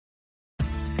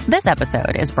This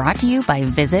episode is brought to you by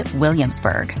Visit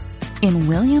Williamsburg. In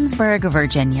Williamsburg,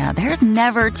 Virginia, there's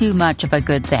never too much of a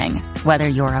good thing. Whether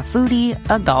you're a foodie,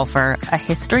 a golfer, a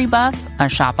history buff, a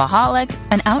shopaholic,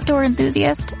 an outdoor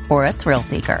enthusiast, or a thrill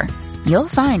seeker, you'll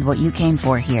find what you came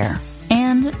for here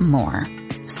and more.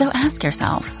 So ask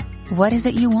yourself, what is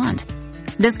it you want?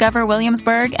 Discover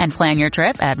Williamsburg and plan your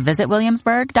trip at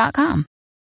visitwilliamsburg.com.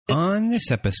 On this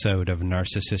episode of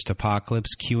Narcissist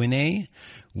Apocalypse Q&A,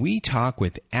 we talk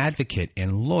with advocate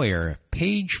and lawyer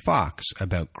Paige Fox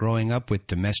about growing up with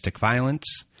domestic violence,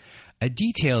 a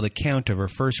detailed account of her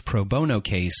first pro bono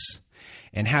case,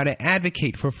 and how to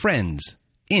advocate for friends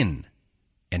in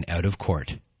and out of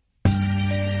court.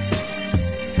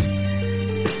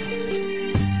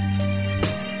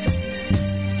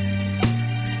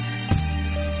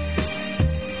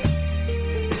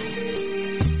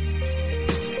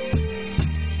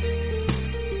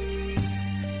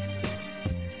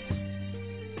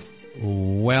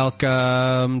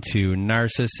 Welcome to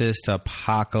Narcissist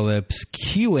Apocalypse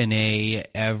Q&A,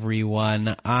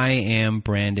 everyone. I am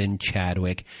Brandon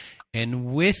Chadwick, and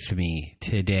with me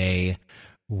today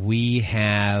we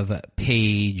have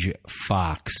Paige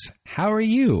Fox. How are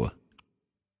you?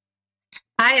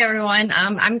 Hi, everyone.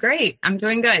 I'm great. I'm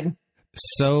doing good.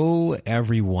 So,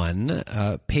 everyone,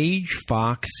 Paige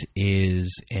Fox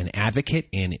is an advocate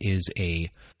and is a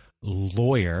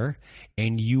lawyer,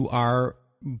 and you are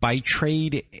by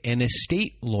trade an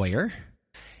estate lawyer,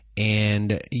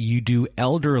 and you do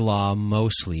elder law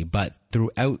mostly, but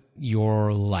throughout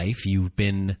your life you've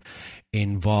been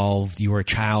involved. You were a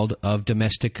child of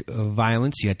domestic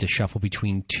violence. You had to shuffle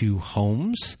between two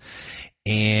homes,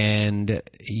 and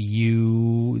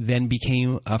you then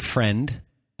became a friend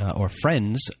or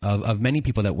friends of many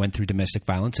people that went through domestic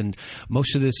violence. And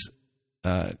most of this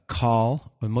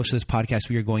most of this podcast,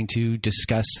 we are going to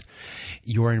discuss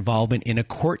your involvement in a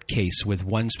court case with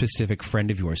one specific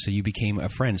friend of yours. So you became a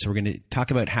friend. So we're going to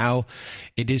talk about how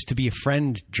it is to be a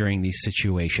friend during these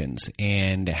situations,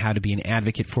 and how to be an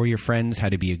advocate for your friends, how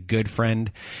to be a good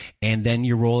friend, and then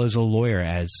your role as a lawyer,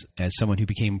 as someone who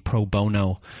became pro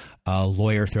bono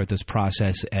lawyer throughout this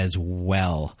process as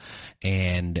well,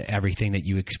 and everything that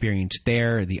you experienced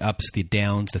there, the ups, the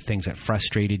downs, the things that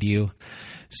frustrated you.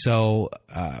 So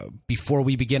before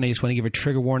we begin, I just want to give a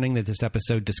trigger warning that this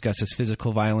episode discusses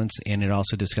physical violence, and it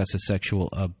also discusses sexual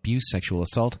abuse, sexual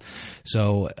assault.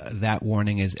 So that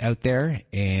warning is out there.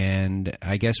 And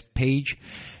I guess, Paige,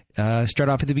 start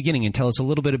off at the beginning and tell us a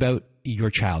little bit about your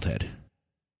childhood.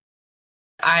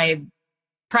 I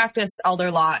practice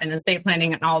elder law and estate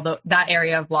planning and all that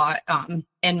area of law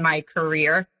in my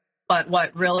career. But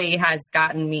what really has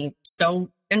gotten me so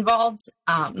involved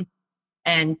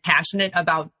and passionate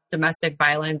about domestic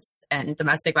violence and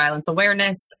domestic violence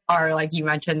awareness are, like you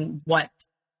mentioned, what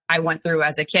I went through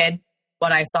as a kid,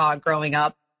 what I saw growing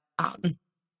up,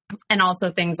 and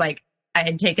also things like I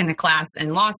had taken a class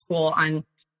in law school on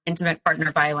intimate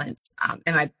partner violence,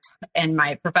 and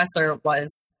my professor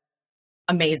was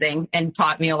amazing and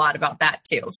taught me a lot about that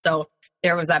too. So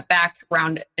there was that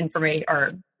background information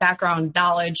or background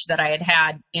knowledge that I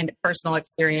had and personal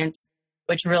experience,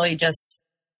 which really just,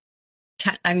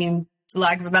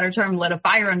 lack of a better term, lit a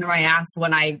fire under my ass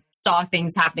when I saw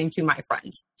things happening to my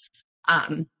friends.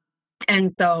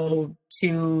 And so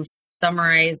to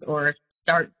summarize or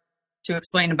start to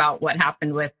explain about what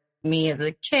happened with me as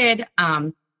a kid,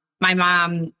 my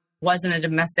mom was in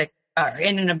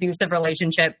in an abusive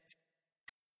relationship.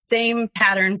 Same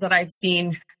patterns that I've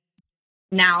seen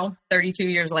now, 32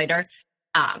 years later.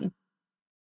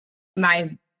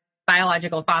 My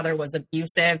biological father was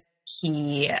abusive.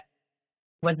 He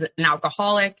was an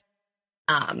alcoholic.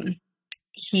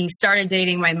 He started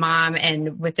dating my mom,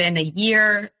 and within a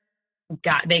year,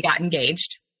 they got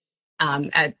engaged.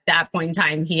 At that point in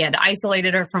time, he had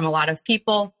isolated her from a lot of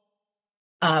people,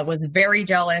 was very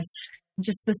jealous,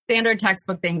 just the standard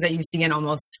textbook things that I've seen in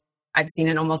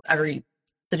almost every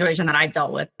situation that I've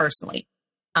dealt with personally.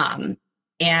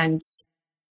 And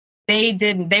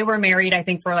they were married, I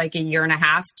think, for like a year and a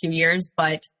half, 2 years.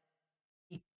 But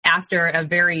after a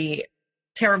very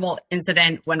terrible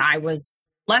incident when I was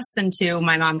less than 2,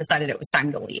 my mom decided it was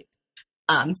time to leave.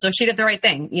 So she did the right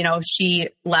thing. She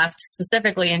left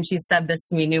specifically, and she said this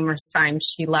to me numerous times.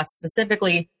 She left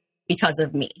specifically because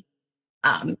of me.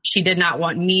 She did not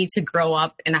want me to grow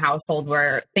up in a household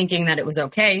where thinking that it was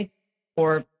okay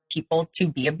for people to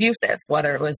be abusive,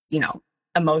 whether it was,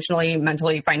 emotionally,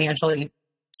 mentally, financially,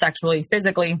 sexually,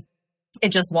 physically. It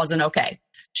just wasn't okay.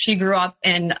 She grew up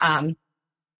in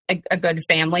a good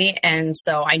family. And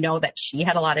so I know that she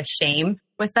had a lot of shame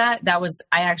with that.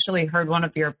 I actually heard one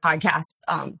of your podcasts,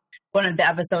 one of the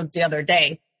episodes the other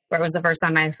day, where it was the first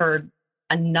time I heard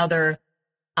another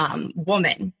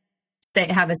woman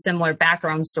have a similar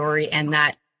background story, and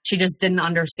that she just didn't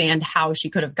understand how she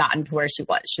could have gotten to where she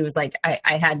was. She was like,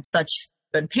 I had such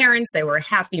good parents. They were a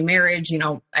happy marriage. You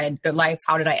know, I had a good life.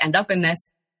 How did I end up in this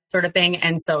sort of thing?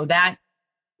 And so that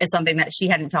is something that she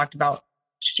hadn't talked about.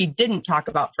 She didn't talk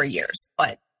about for years.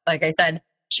 But like I said,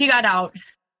 she got out.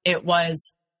 It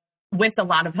was with a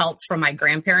lot of help from my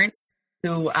grandparents,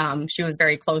 who she was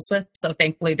very close with. So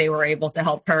thankfully they were able to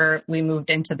help her. We moved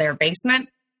into their basement,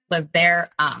 lived there.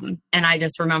 And I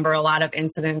just remember a lot of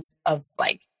incidents of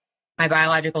like my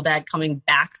biological dad coming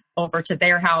back over to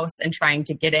their house and trying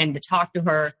to get in to talk to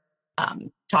her,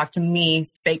 talk to me,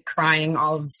 fake crying,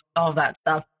 all of that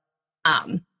stuff.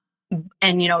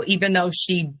 And, you know, even though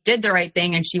she did the right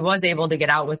thing and she was able to get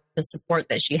out with the support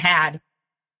that she had,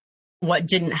 what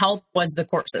didn't help was the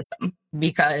court system,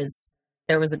 because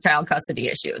there was the child custody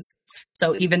issues.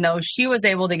 So even though she was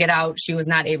able to get out, she was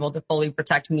not able to fully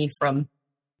protect me from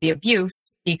the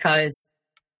abuse, because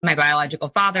my biological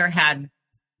father had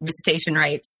visitation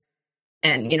rights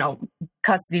and, you know,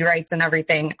 custody rights and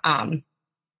everything.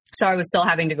 So I was still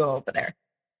having to go over there.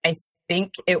 I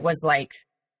think it was like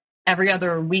every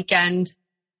other weekend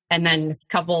and then a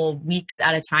couple weeks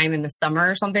at a time in the summer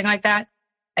or something like that.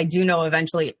 I do know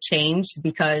eventually it changed,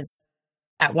 because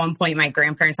at one point my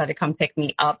grandparents had to come pick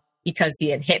me up because he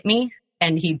had hit me,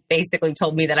 and he basically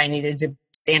told me that I needed to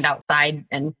stand outside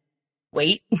and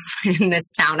wait in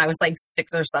this town. I was like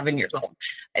 6 or 7 years old,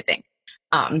 I think.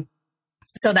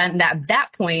 So then at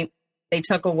that point, they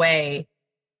took away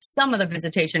some of the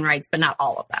visitation rights, but not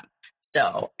all of them.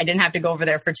 So I didn't have to go over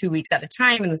there for 2 weeks at a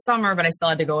time in the summer, but I still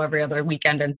had to go every other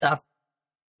weekend and stuff.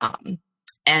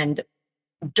 And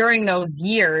during those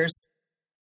years,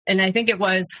 and I think it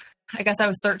was, I guess I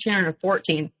was 13 or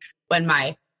 14 when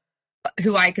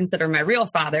who I consider my real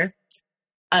father,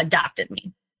 adopted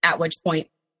me, at which point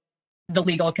the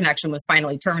legal connection was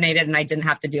finally terminated and I didn't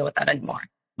have to deal with that anymore.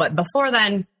 But before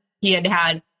then,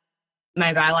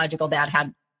 my biological dad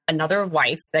had another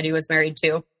wife that he was married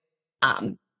to,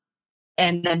 and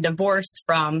then divorced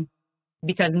from,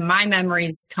 because my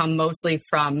memories come mostly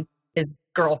from his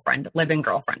living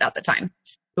girlfriend at the time,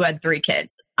 who had 3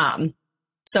 kids.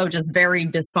 So just very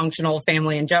dysfunctional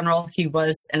family in general. He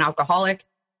was an alcoholic.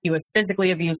 He was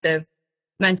physically abusive,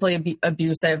 mentally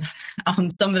abusive.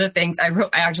 Some of the things I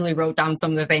actually wrote down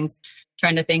some of the things,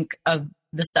 trying to think of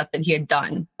the stuff that he had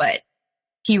done, but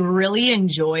he really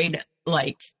enjoyed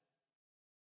like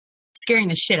scaring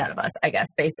the shit out of us, I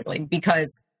guess, basically,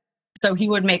 because so he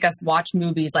would make us watch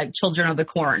movies like Children of the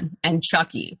Corn and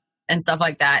Chucky and stuff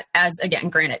like that. As again,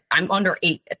 granted, I'm under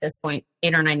 8 at this point,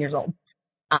 8 or 9 years old.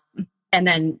 And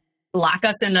then lock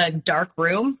us in a dark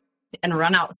room and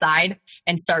run outside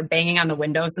and start banging on the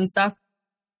windows and stuff,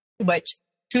 which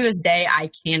to this day, I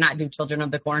cannot do Children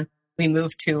of the Corn. We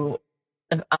moved to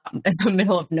the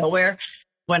middle of nowhere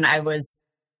when I was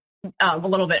a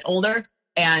little bit older,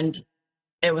 and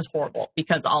it was horrible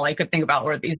because all I could think about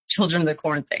were these Children of the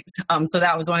Corn things. So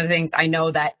that was one of the things. I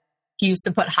know that he used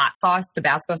to put hot sauce,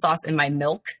 Tabasco sauce, in my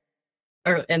milk,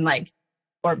 or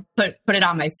put it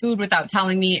on my food without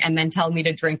telling me, and then tell me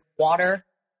to drink water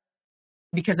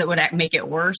because it would make it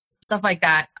worse. Stuff like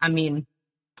that. I mean,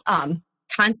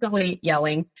 constantly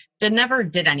yelling. Never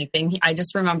did anything. I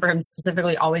just remember him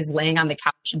specifically always laying on the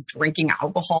couch drinking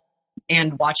alcohol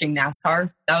and watching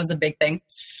NASCAR. That was a big thing.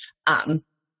 And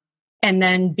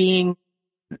then being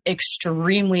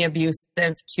extremely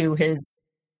abusive to his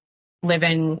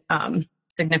live-in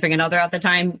significant other at the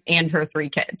time and her 3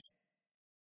 kids.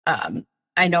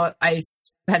 I know I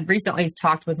had recently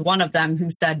talked with one of them who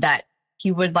said that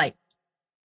he would like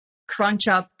crunch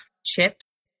up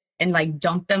chips and like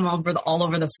dump them all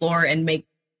over the floor and make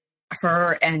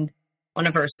her and one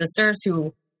of her sisters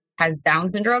who has Down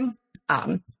syndrome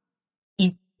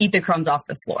eat the crumbs off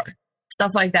the floor.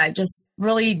 Stuff like that, just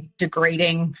really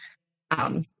degrading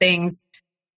things.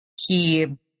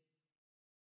 And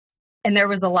there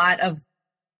was a lot of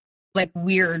like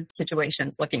weird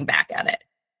situations looking back at it.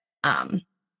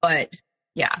 But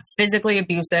yeah, physically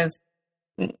abusive.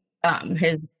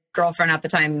 His girlfriend at the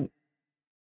time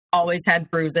always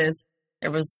had bruises. There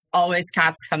was always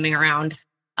cops coming around.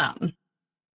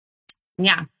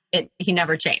 He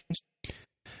never changed.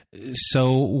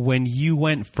 So when you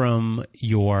went from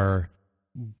your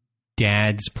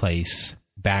dad's place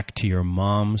back to your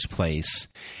mom's place,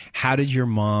 how did your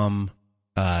mom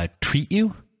treat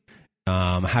you?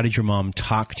 How did your mom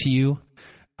talk to you?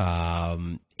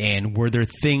 And were there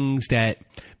things that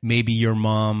maybe your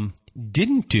mom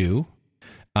didn't do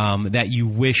that you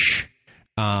wish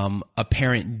a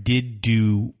parent did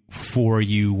do for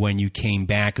you when you came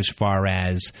back, as far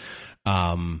as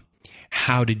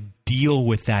how to deal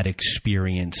with that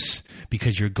experience,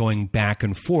 because you're going back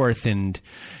and forth, and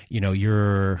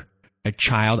you're a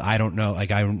child. I don't know, I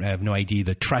have no idea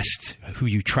who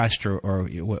you trust or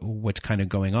what's kind of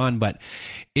going on. But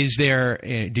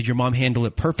did your mom handle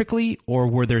it perfectly, or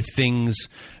were there things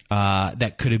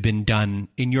that could have been done,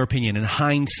 in your opinion, in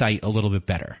hindsight, a little bit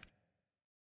better?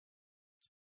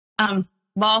 Well,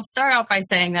 I'll start out by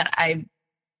saying that I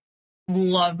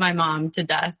love my mom to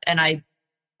death, and I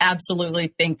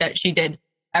absolutely think that she did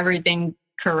everything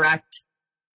correct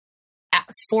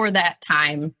for that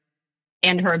time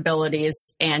and her abilities,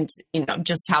 and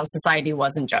just how society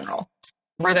was in general.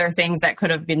 Were there things that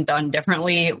could have been done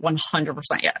differently? 100%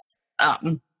 yes.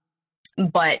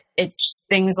 But it's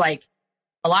things like,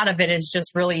 a lot of it is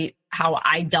just really how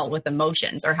I dealt with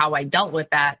emotions, or how I dealt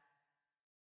with that,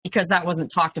 because that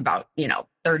wasn't talked about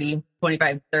 30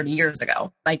 years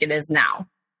ago like it is now.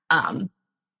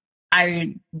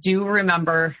 I do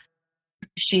remember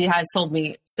she has told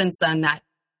me since then that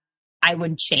I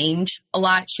would change a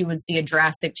lot. She would see a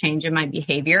drastic change in my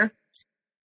behavior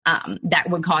that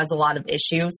would cause a lot of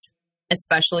issues,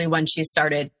 especially when she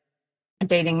started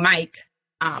dating Mike,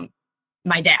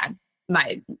 my dad,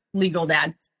 my legal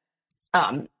dad,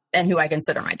 and who I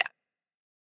consider my dad.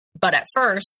 But at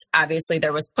first, obviously,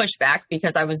 there was pushback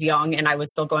because I was young and I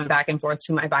was still going back and forth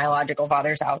to my biological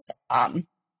father's house.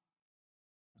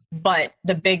 But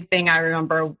the big thing I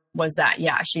remember was that,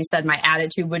 she said my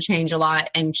attitude would change a lot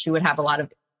and she would have a lot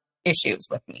of issues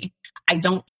with me. I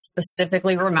don't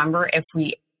specifically remember if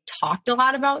we talked a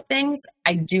lot about things.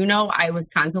 I do know I was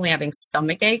constantly having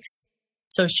stomach aches.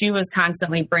 So she was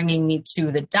constantly bringing me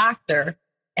to the doctor.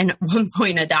 And at one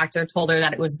point, a doctor told her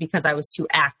that it was because I was too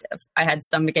active. I had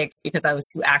stomach aches because I was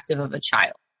too active of a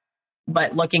child.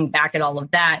 But looking back at all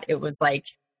of that, it was like,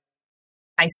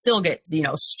 I still get,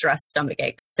 stress stomach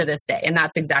aches to this day. And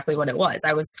that's exactly what it was.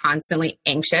 I was constantly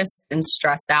anxious and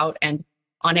stressed out and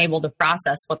unable to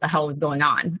process what the hell was going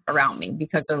on around me,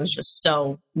 because there was just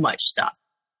so much stuff.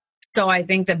 So I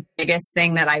think the biggest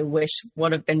thing that I wish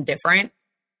would have been different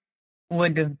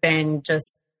would have been,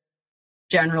 just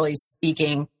generally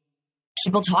speaking,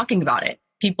 people talking about it.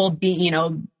 People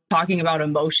talking about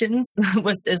emotions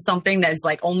is something that's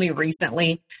like only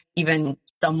recently even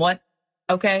somewhat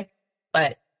okay.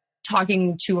 But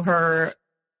talking to her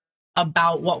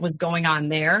about what was going on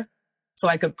there, so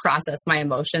I could process my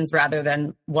emotions, rather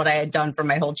than what I had done for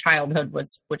my whole childhood,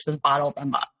 which was bottle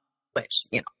them up, which,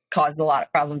 caused a lot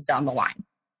of problems down the line.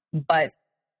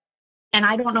 And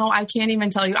I don't know, I can't even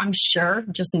tell you, I'm sure,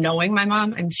 just knowing my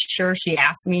mom, I'm sure she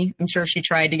asked me, I'm sure she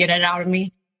tried to get it out of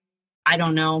me. I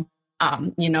don't know.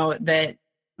 That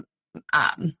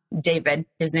David,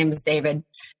 his name is David,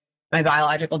 my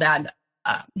biological dad,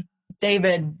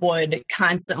 David would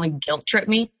constantly guilt trip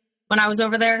me when I was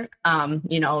over there.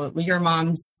 Your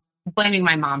mom's blaming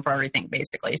my mom for everything,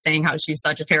 basically saying how she's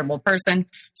such a terrible person.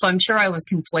 So I'm sure I was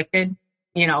conflicted.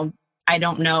 I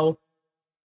don't know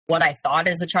what I thought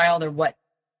as a child or what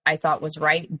I thought was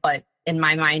right, but in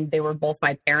my mind, they were both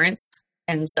my parents.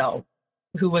 And so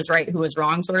who was right, who was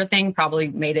wrong sort of thing probably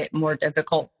made it more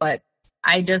difficult. But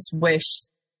I just wish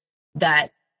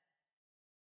that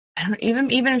even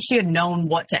if she had known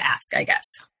what to ask, I guess,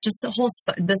 just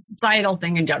the societal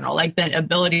thing in general, like the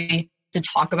ability to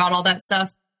talk about all that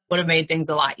stuff would have made things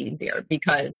a lot easier,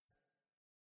 because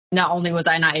not only was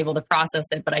I not able to process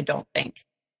it, but I don't think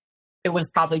it was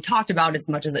probably talked about as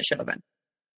much as it should have been.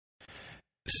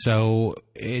 So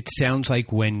it sounds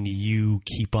like when you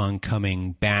keep on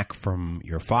coming back from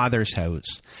your father's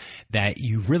house, that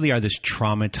you really are this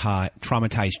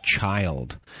traumatized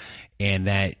child, and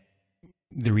that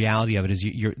the reality of it is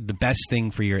you're the best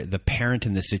thing for the parent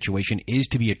in this situation is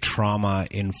to be a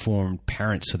trauma-informed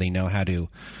parent, so they know how to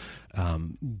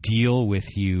deal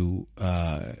with you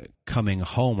coming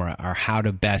home, or how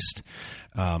to best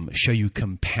show you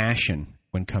compassion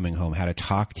when coming home, how to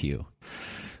talk to you.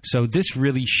 So this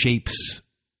really shapes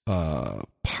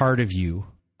part of you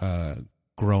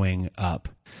growing up.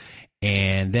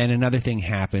 And then another thing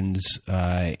happens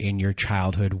in your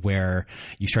childhood where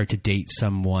you start to date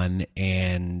someone,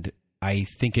 and I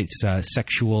think it's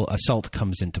sexual assault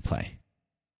comes into play.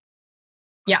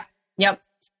 Yeah. Yep.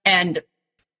 And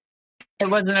it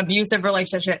was an abusive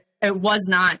relationship. It was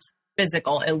not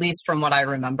physical, at least from what I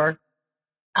remember,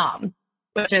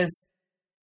 which is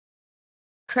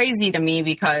crazy to me,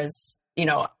 because,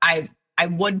 I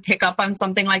would pick up on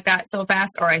something like that so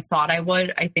fast, or I thought I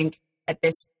would. I think at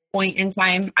this point in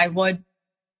time I would.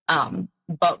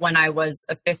 But when I was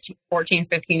a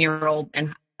 15-year-old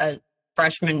and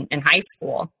freshman in high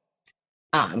school,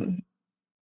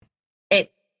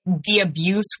 the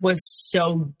abuse was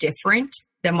so different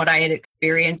than what I had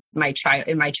experienced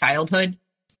in my childhood,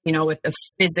 with the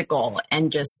physical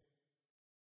and just,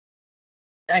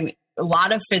 a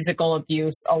lot of physical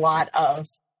abuse, a lot of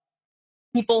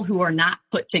people who are not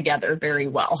put together very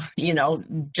well,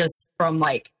 just from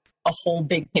like a whole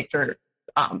big picture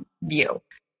view,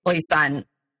 at least on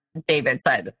David's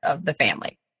side of the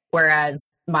family.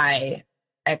 Whereas my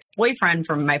ex-boyfriend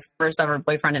from my first ever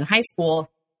boyfriend in high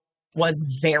school was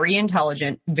very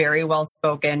intelligent, very well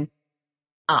spoken,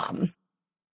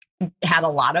 had a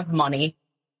lot of money.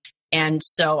 And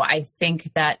so I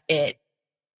think that the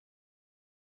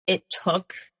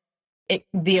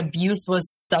abuse was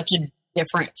such a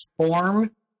different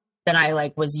form than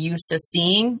I was used to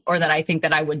seeing, or that I think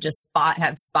that I would just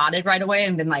have spotted right away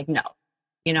and been like, no,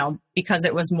 because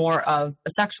it was more of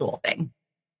a sexual thing.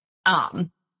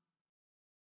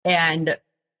 And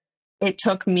it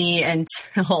took me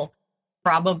until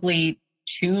probably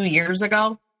 2 years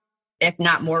ago, if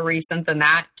not more recent than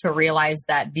that, to realize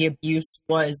that the abuse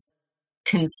was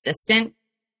consistent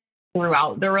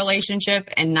throughout the relationship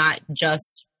and not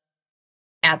just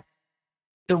at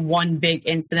the one big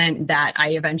incident that I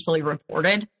eventually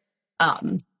reported. But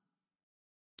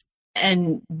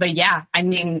I'll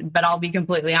be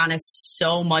completely honest,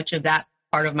 so much of that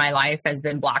part of my life has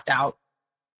been blocked out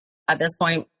at this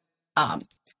point.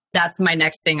 That's my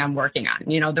next thing I'm working on.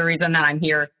 The reason that I'm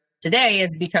here today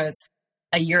is because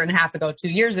a year and a half ago, 2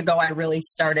 years ago, I really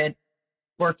started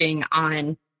working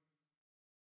on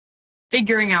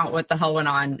figuring out what the hell went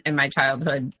on in my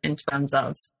childhood in terms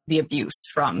of the abuse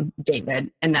from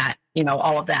David and that,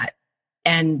 all of that.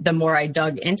 And the more I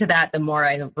dug into that, the more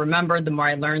I remembered, the more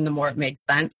I learned, the more it made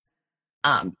sense.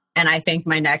 And I think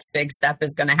my next big step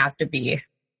is going to have to be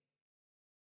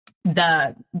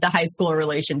the high school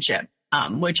relationship,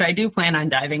 which I do plan on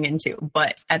diving into.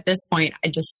 But at this point,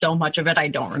 so much of it I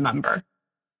don't remember.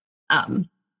 I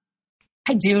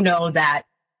do know that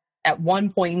at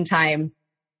one point in time,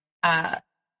 I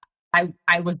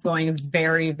was going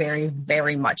very, very,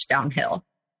 very much downhill.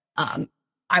 I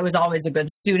was always a good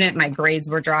student. My grades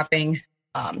were dropping.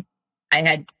 I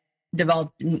had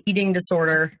developed an eating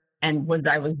disorder and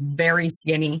I was very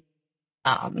skinny.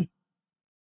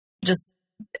 Just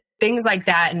things like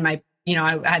that. And I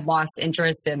had lost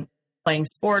interest in playing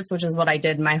sports, which is what I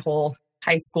did my whole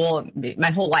high school,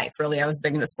 my whole life, really. I was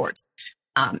big into sports.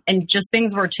 And just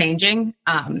things were changing.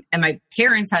 And my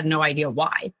parents had no idea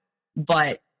why,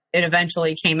 but it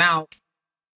eventually came out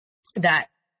that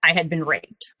I had been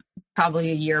raped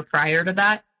probably a year prior to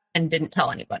that and didn't tell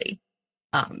anybody,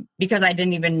 because I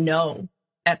didn't even know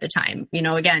at the time.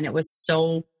 Again, it was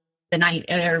this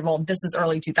is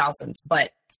early 2000s,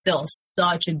 but still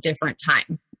such a different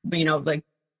time. It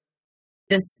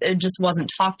just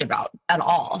wasn't talked about at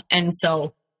all. And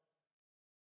so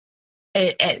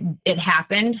it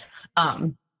happened.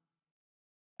 My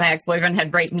ex-boyfriend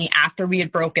had raped me after we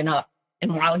had broken up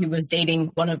and while he was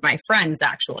dating one of my friends,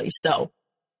 actually. So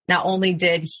not only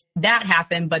did that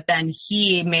happen, but then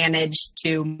he managed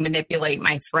to manipulate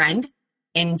my friend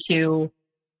into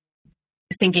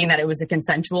thinking that it was a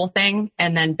consensual thing,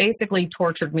 and then basically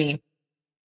tortured me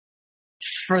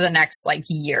for the next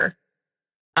year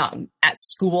at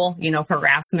school,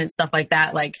 harassment, stuff like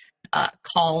that,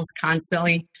 calls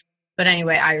constantly. But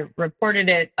anyway, I reported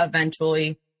it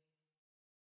eventually.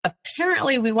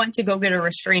 Apparently, we went to go get a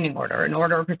restraining order, an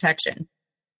order of protection.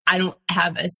 I don't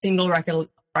have a single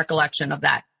recollection of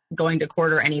that going to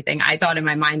court or anything. I thought in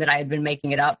my mind that I had been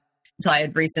making it up until I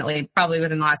had recently, probably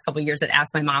within the last couple of years, had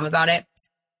asked my mom about it.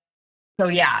 So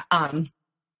yeah,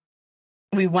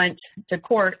 we went to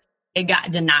court. It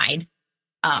got denied.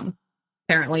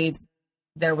 Apparently,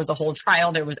 there was a whole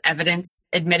trial. There was evidence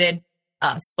admitted,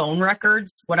 phone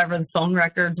records, whatever the phone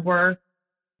records were.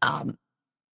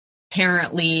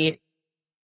 Apparently,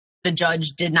 the judge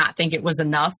did not think it was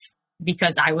enough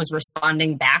because I was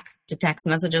responding back to text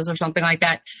messages or something like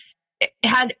that.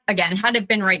 Had it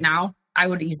been right now, I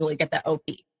would easily get that OP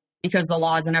because the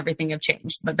laws and everything have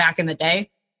changed. But back in the day,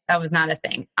 that was not a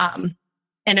thing. And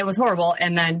it was horrible.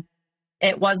 And then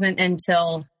it wasn't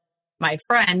until my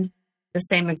friend, the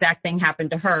same exact thing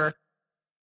happened to her,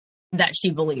 that she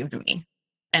believed me.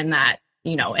 And that,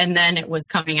 and then it was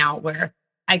coming out where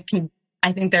I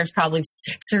think there's probably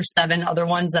 6 or 7 other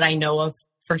ones that I know of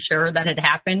for sure that had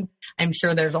happened. I'm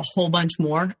sure there's a whole bunch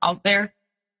more out there.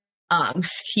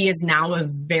 He is now a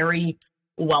very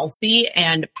wealthy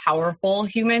and powerful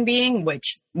human being,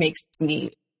 which makes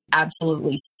me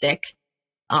absolutely sick.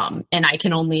 And I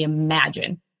can only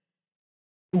imagine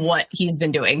what he's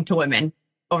been doing to women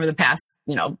over the past,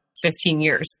 15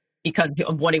 years because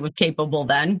of what he was capable of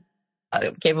then.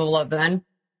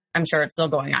 I'm sure it's still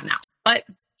going on now, but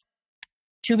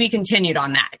to be continued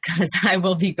on that, because I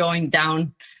will be going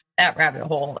down that rabbit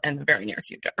hole in the very near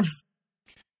future.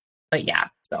 But yeah,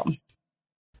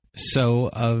 so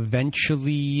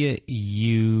eventually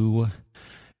you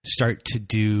start to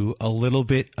do a little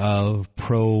bit of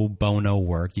pro bono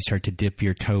work. You start to dip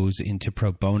your toes into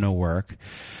pro bono work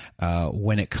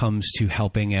when it comes to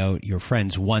helping out your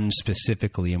friends, one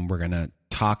specifically, and we're going to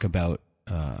talk about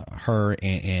her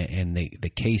and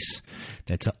the case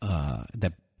that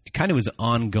kind of was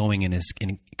ongoing and is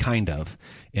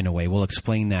in a way. We'll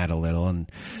explain that a little. And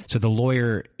so the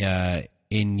lawyer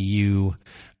in you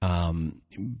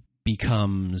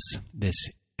becomes this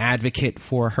advocate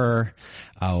for her,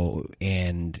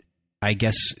 and I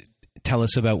guess tell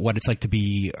us about what it's like to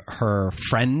be her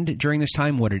friend during this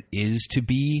time, what it is to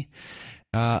be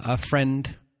a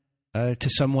friend to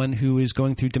someone who is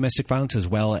going through domestic violence, as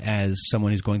well as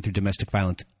someone who's going through domestic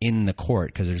violence in the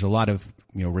court, because there's a lot of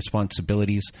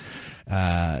responsibilities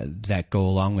that go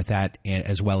along with that,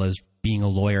 as well as being a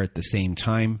lawyer at the same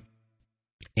time.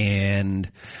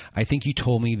 And I think you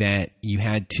told me that you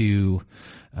had to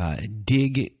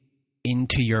dig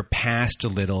into your past a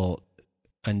little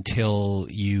until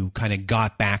you kind of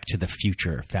got back to the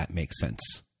future, if that makes sense.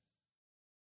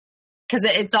 Because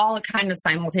it's all kind of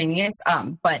simultaneous.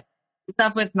 But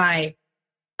stuff with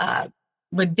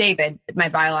with David, my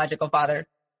biological father,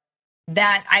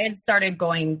 that I had started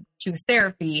going to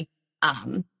therapy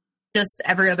just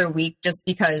every other week, just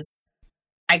because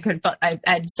I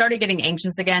had started getting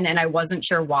anxious again, and I wasn't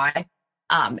sure why.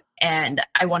 And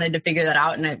I wanted to figure that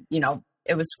out. And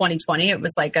it was 2020. It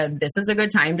was like this is a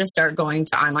good time to start going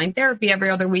to online therapy every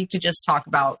other week to just talk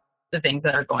about the things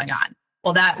that are going on.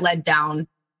 Well, that led down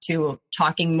to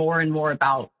talking more and more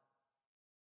about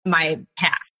my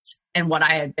past and what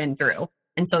I had been through.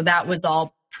 And so that was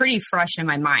all pretty fresh in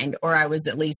my mind, or I was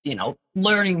at least,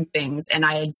 learning things. And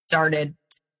I had started,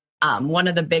 one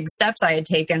of the big steps I had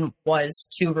taken was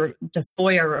to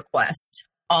FOIA request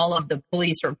all of the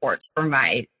police reports for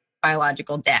my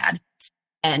biological dad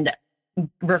and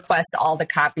request all the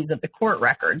copies of the court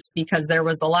records, because there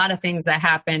was a lot of things that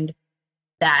happened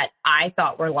that I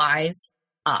thought were lies,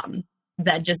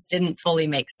 that just didn't fully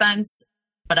make sense,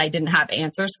 but I didn't have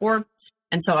answers for.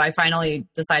 And so I finally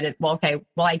decided,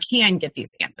 I can get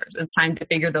these answers. It's time to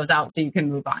figure those out so you can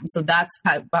move on. So that's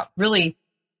what really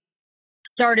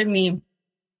started me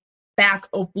back,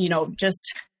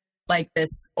 just like this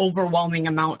overwhelming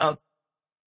amount of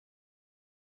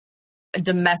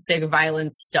domestic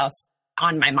violence stuff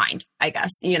on my mind, I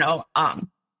guess,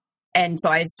 and so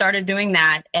I started doing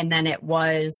that. And then it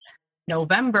was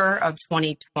November of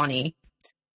 2020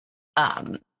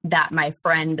 that my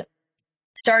friend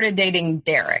started dating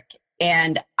Derek,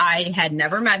 and I had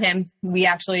never met him. We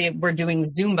actually were doing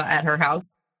Zumba at her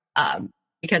house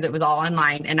because it was all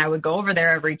online, and I would go over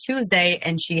there every Tuesday,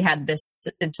 and she had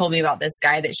told me about this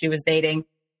guy that she was dating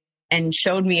and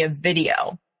showed me a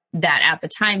video that at the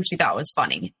time she thought was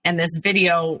funny. And this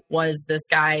video was this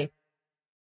guy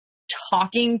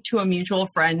talking to a mutual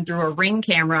friend through a Ring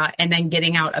camera and then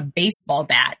getting out a baseball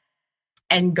bat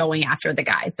and going after the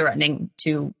guy, threatening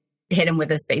to hit him with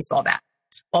his baseball bat.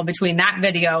 Well, between that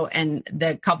video and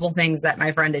the couple things that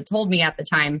my friend had told me at the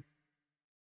time,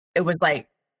 it was like,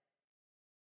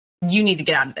 you need to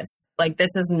get out of this. Like,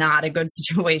 this is not a good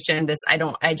situation.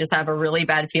 I just have a really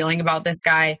bad feeling about this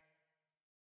guy.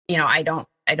 I don't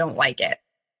like it.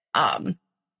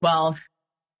 Well,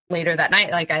 later that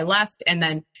night, I left, and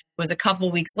then it was a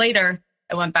couple weeks later,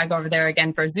 I went back over there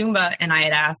again for Zumba, and I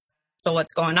had asked, so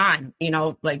what's going on?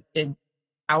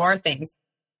 How are things?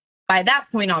 By that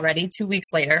point already, 2 weeks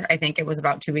later, I think it was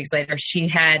about 2 weeks later, she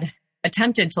had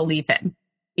attempted to leave him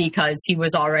because he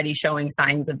was already showing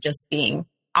signs of just being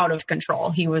out of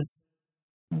control. He was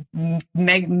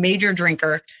major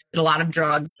drinker, did a lot of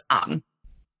drugs, a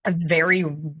very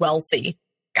wealthy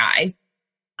guy.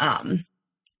 And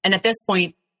at this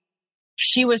point,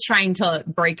 she was trying to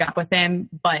break up with him,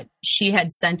 but she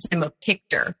had sent him a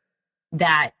picture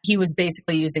that he was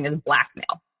basically using as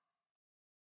blackmail.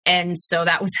 And so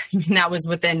that was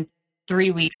within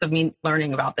 3 weeks of me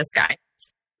learning about this guy.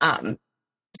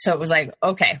 So it was like,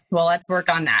 okay, well, let's work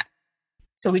on that.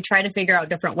 So we tried to figure out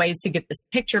different ways to get this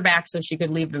picture back so she could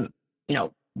leave him,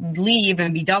 leave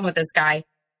and be done with this guy.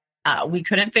 We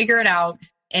couldn't figure it out.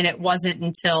 And it wasn't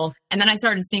until, and then I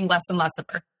started seeing less and less of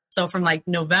her. So from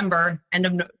November,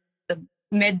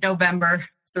 mid-November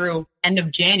through end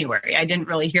of January, I didn't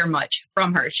really hear much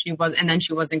from her. And then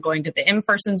she wasn't going to the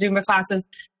in-person Zumba classes.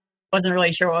 Wasn't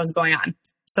really sure what was going on.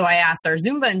 So I asked our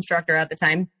Zumba instructor at the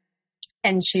time,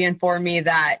 and she informed me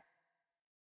that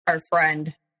our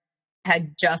friend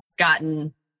had just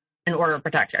gotten an order of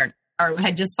protection, or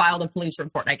had just filed a police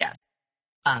report, I guess,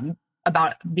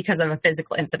 because of a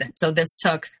physical incident. So this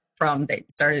took they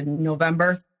started in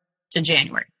November to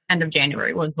January. End of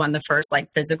January was when the first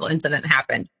physical incident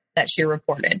happened that she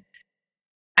reported.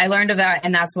 I learned of that,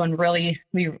 and that's when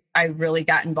I really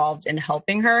got involved in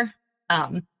helping her.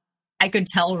 I could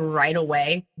tell right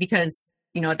away because,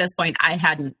 at this point I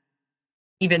hadn't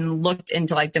even looked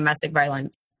into domestic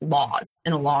violence laws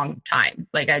in a long time.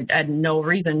 I had no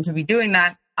reason to be doing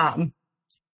that.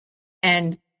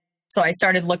 And so I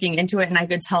started looking into it, and I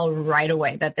could tell right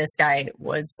away that this guy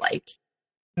was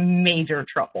major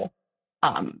trouble.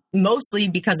 Mostly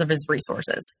because of his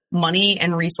resources. Money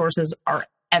and resources are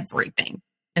everything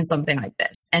in something like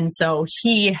this. And so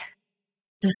he,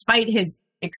 despite his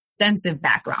extensive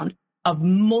background of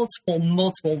multiple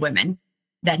women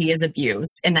that he has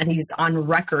abused and that he's on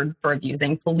record for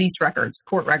abusing, police records,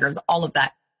 court records, all of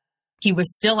that, he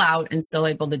was still out and still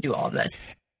able to do all of this.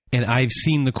 And I've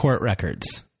seen the court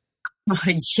records.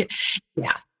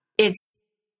 Yeah. It's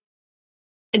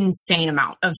an insane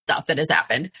amount of stuff that has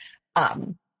happened.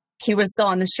 He was still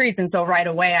on the streets. And so right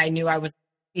away I knew I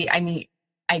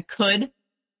could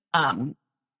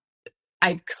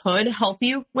help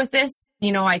you with this.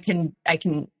 I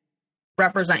can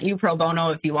represent you pro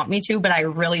bono if you want me to, but I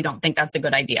really don't think that's a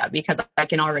good idea because I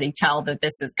can already tell that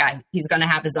this guy, he's going to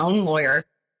have his own lawyer.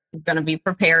 He's going to be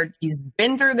prepared. He's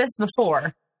been through this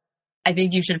before. I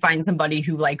think you should find somebody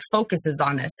who focuses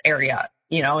on this area,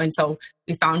 and so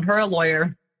we found her a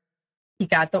lawyer. He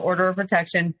got the order of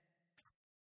protection.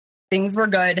 Things were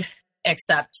good,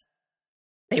 except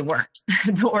they weren't.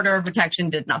 The order of protection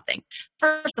did nothing.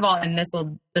 First of all, and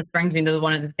this brings me to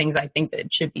one of the things I think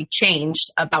that should be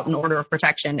changed about an order of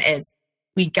protection is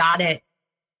we got it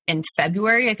in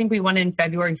February. I think we went in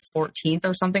February 14th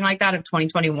or something like that of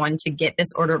 2021 to get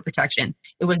this order of protection.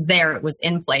 It was there. It was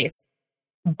in place,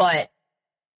 but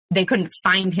they couldn't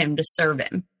find him to serve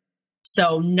him.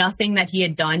 So nothing that he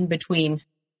had done between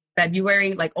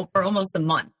February, for almost a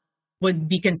month, would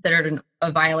be considered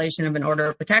a violation of an order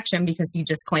of protection because he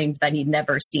just claimed that he'd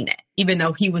never seen it, even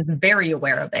though he was very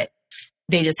aware of it.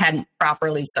 They just hadn't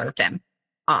properly served him.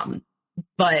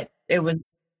 But it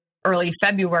was early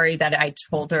February that I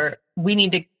told her, we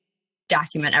need to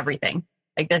document everything.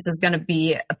 This is going to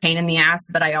be a pain in the ass,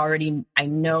 but I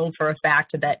know for a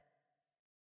fact that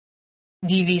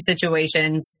DV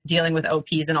situations, dealing with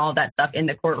OPs and all of that stuff in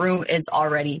the courtroom is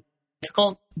already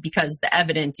difficult because the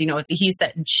evidence, it's a he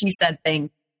said, she said thing.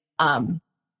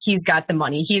 He's got the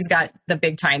money. He's got the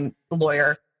big time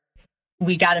lawyer.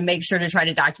 We got to make sure to try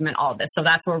to document all of this. So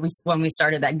that's when we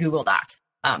started that Google Doc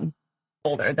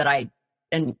folder that I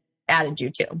added you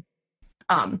to.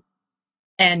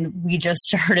 And we just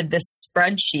started this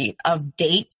spreadsheet of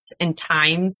dates and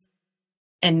times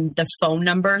and the phone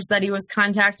numbers that he was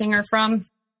contacting her from.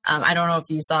 I don't know if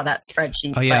you saw that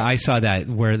spreadsheet. Oh, yeah, I saw that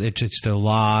where it's just a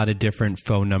lot of different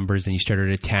phone numbers and you started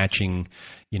attaching,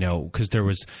 because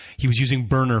he was using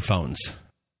burner phones.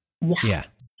 Yeah.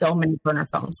 So many burner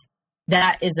phones.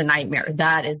 That is a nightmare.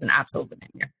 That is an absolute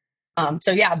nightmare.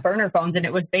 Burner phones. And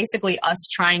it was basically us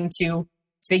trying to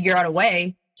figure out a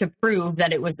way to prove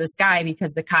that it was this guy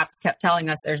because the cops kept telling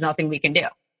us there's nothing we can do.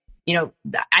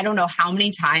 I don't know how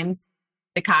many times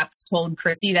the cops told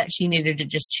Chrissy that she needed to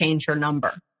just change her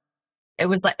number. It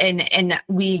was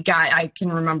I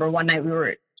can remember one night we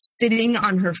were sitting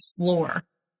on her floor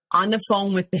on the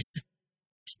phone with this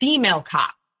female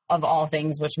cop of all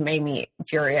things, which made me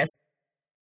furious.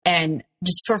 And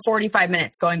just for 45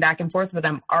 minutes going back and forth with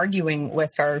them, arguing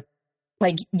with her,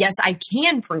 yes, I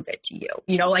can prove it to you.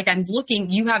 I'm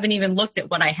looking, you haven't even looked at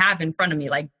what I have in front of me.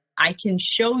 I can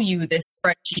show you this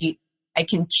spreadsheet. I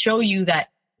can show you that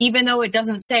even though it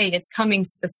doesn't say it's coming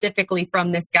specifically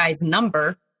from this guy's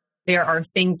number, there are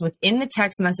things within the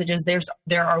text messages.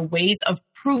 There are ways of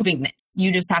proving this.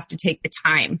 You just have to take the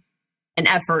time and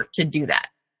effort to do that.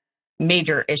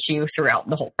 Major issue throughout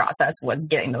the whole process was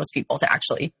getting those people to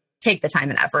actually take the time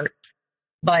and effort.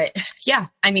 But yeah,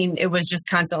 it was just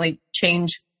constantly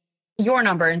change your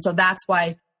number. And so that's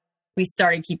why we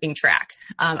started keeping track.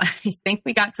 I think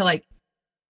we got to I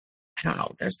don't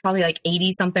know, there's probably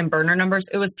 80 something burner numbers.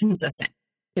 It was consistent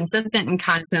and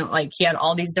constant. He had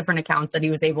all these different accounts that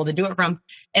he was able to do it from.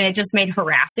 And it just made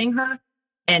harassing her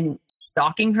and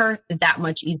stalking her that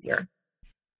much easier.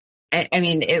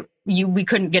 We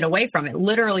couldn't get away from it.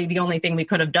 Literally the only thing we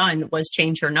could have done was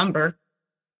change her number,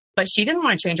 but she didn't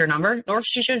want to change her number, nor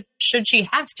should she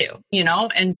have to,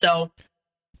 And so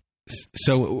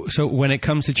So when it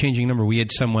comes to changing number, we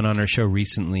had someone on our show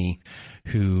recently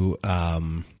who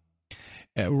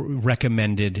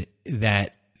recommended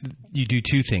that you do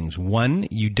two things. One,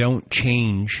 you don't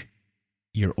change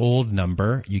your old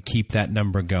number. You keep that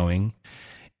number going.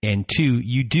 And two,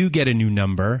 you do get a new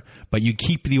number, but you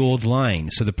keep the old line.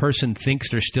 So the person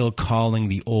thinks they're still calling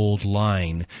the old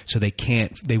line. So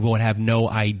they won't have no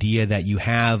idea that you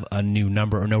have a new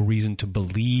number or no reason to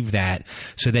believe that.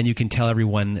 So then you can tell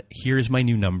everyone, here's my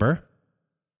new number.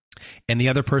 And the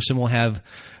other person will have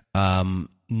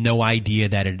no idea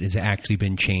that it has actually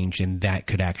been changed, and that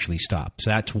could actually stop.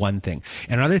 So that's one thing.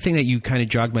 And another thing that you kind of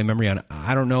jogged my memory on,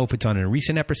 I don't know if it's on a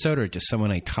recent episode or just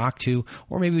someone I talked to,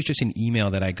 or maybe it was just an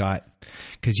email that I got,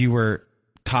 because you were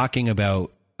talking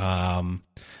about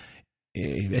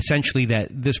essentially that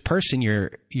this person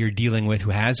you're dealing with who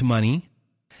has money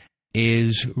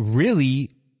is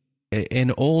really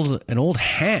an old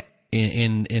hat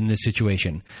in this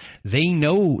situation. They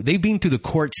know, they've been through the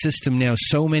court system now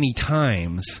so many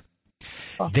times.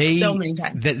 So many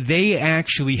times. That they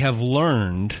actually have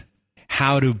learned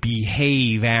how to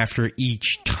behave after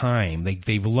each time.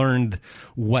 They've learned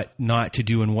what not to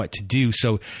do and what to do.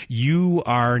 So you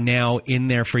are now in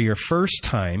there for your first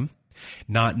time,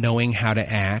 not knowing how to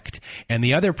act. And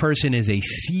the other person is a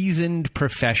seasoned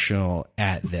professional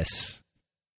at this.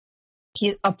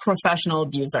 He's a professional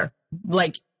abuser.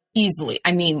 Like, easily.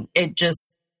 I mean, he's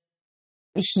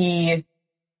a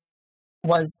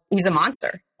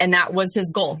monster, and that was his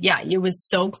goal. Yeah, it was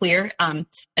so clear. And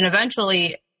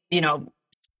eventually,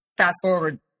 fast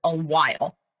forward a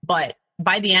while, but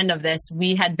by the end of this,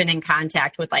 we had been in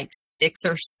contact with like 6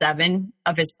 or 7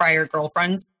 of his prior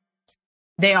girlfriends.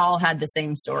 They all had the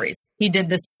same stories. He did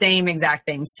the same exact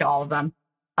things to all of them.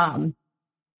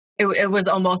 It was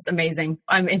almost amazing.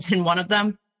 I mean, in one of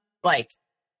them,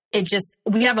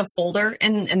 we have a folder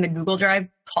in the Google Drive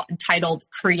titled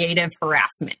creative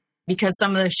harassment, because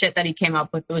some of the shit that he came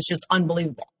up with was just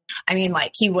unbelievable. I mean,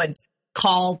 he would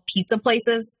call pizza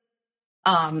places,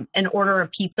 and order a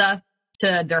pizza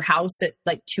to their house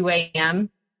at 2 a.m.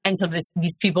 And so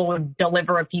these people would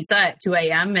deliver a pizza at 2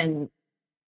 a.m. and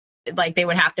they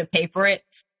would have to pay for it.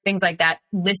 Things like that.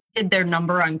 Listed their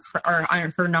number on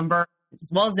her number, as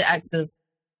well as the ex's,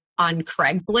 on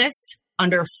Craigslist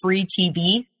under free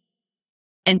TV.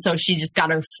 And so she just got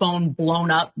her phone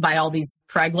blown up by all these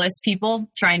Craigslist people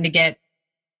trying to get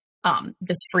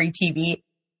this free TV,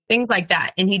 things like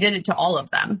that. And he did it to all of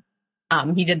them.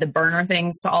 He did the burner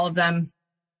things to all of them.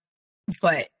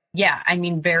 But yeah, I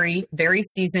mean, very, very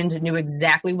seasoned, knew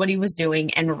exactly what he was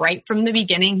doing. And right from the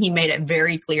beginning, he made it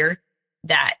very clear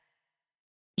that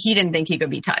he didn't think he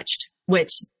could be touched,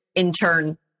 which in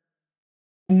turn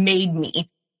made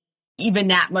me even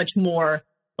that much more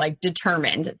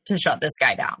determined to shut this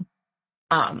guy down.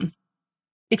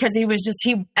 Because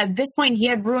at this point, he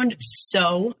had ruined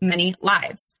so many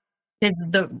lives.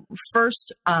 The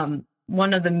first,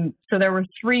 one of them, so there were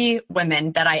 3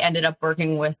 women that I ended up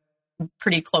working with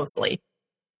pretty closely.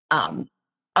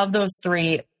 Of those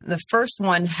 3, the first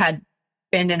one had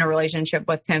been in a relationship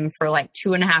with him for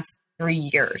 2.5, 3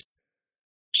 years.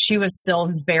 She was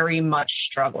still very much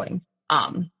struggling.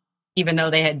 Even though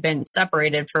they had been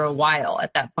separated for a while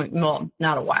at that point. Well,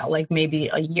 not a while, maybe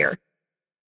a year.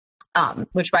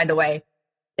 Which, by the way,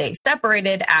 they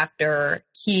separated after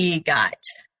he got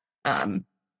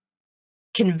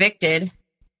convicted,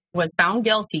 was found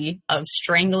guilty of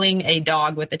strangling a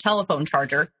dog with a telephone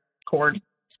charger cord.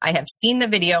 I have seen the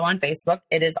video on Facebook.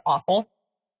 It is awful.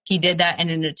 He did that in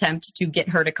an attempt to get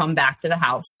her to come back to the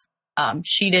house.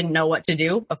 She didn't know what to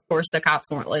do. Of course, the cops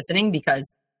weren't listening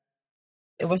because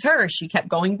it was her. She kept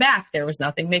going back. There was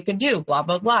nothing they could do, blah,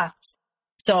 blah, blah.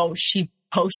 So she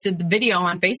posted the video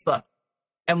on Facebook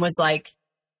and was like,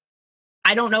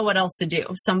 I don't know what else to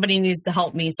do. Somebody needs to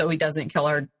help me so he doesn't kill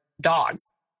our dogs.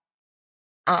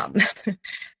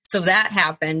 So that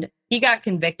happened. He got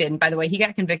convicted. And by the way, he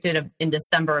got convicted in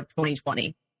December of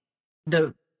 2020,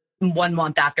 the 1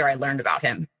 month after I learned about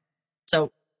him.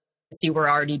 So see, we're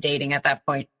already dating at that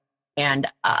point. And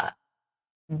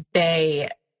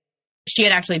she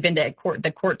had actually been to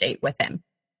the court date with him.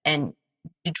 And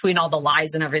between all the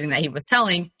lies and everything that he was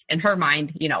telling, in her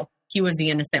mind, he was the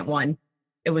innocent one.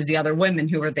 It was the other women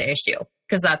who were the issue,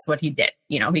 because that's what he did.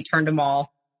 He turned them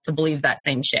all to believe that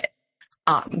same shit.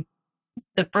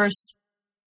 The first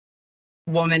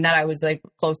woman that I was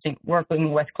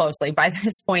working with closely by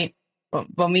this point,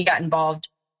 when we got involved,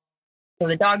 so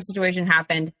the dog situation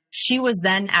happened. She was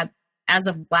then as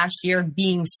of last year,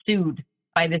 being sued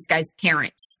by this guy's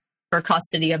parents for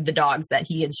custody of the dogs that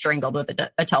he had strangled with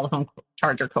a telephone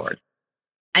charger cord.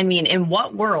 I mean, in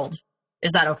what world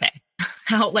Is that okay?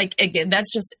 How, like, again,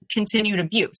 that's just continued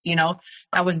abuse, you know?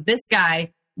 That was this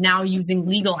guy now using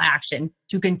legal action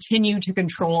to continue to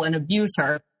control and abuse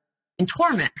her and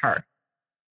torment her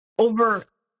over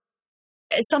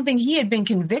something he had been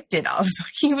convicted of.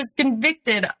 He was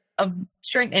convicted of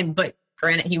but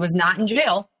granted, he was not in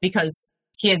jail because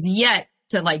he has yet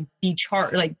to like be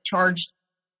charged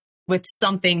with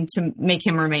something to make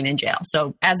him remain in jail.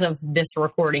 So as of this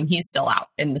recording, he's still out,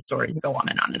 and the stories go on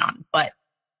and on and on. But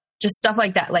just stuff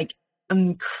like that, like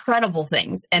incredible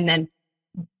things. And then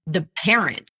the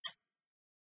parents,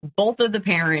 both of the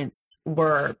parents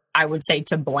were, I would say,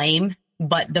 to blame,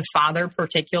 but the father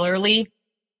particularly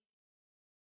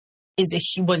was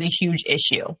a huge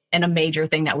issue and a major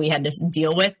thing that we had to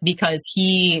deal with because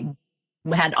he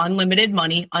had unlimited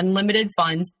money, unlimited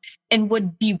funds, and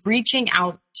would be reaching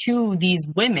out to these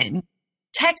women,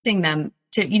 texting them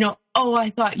to, you know, oh, I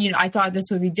thought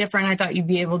this would be different. I thought you'd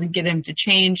be able to get him to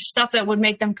change, stuff that would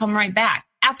make them come right back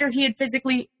after he had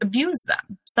physically abused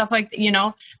them, stuff like, you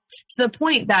know, to the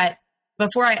point that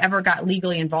before I ever got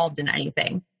legally involved in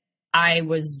anything, I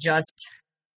was just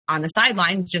on the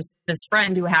sidelines, just this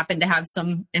friend who happened to have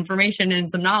some information and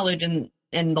some knowledge in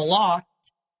the law,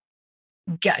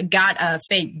 got a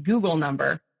fake Google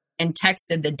number and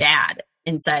texted the dad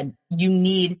and said, you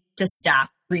need to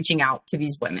stop reaching out to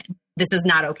these women. This is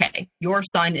not okay. Your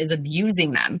son is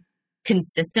abusing them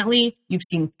consistently. You've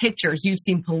seen pictures. You've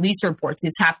seen police reports.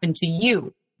 It's happened to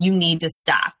you. You need to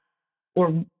stop.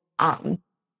 Or,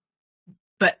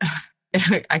 but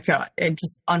I can't. It's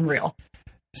just unreal.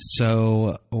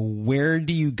 So where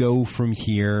do you go from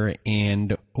here,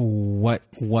 and what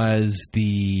were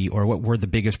the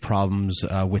biggest problems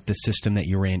with the system that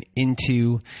you ran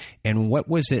into, and what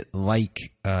was it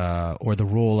like, or the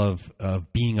role of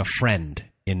being a friend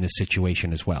in this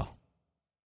situation as well?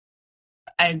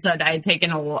 I had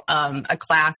taken a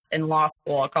class in law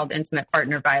school called Intimate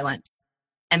Partner Violence,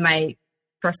 and my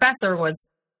professor was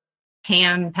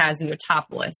Pam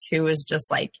Paziotopoulos, who was just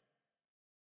like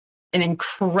an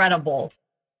incredible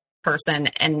person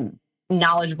and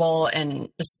knowledgeable and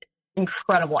just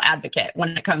incredible advocate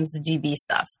when it comes to DV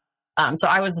stuff. So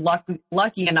I was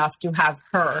lucky enough to have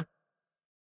had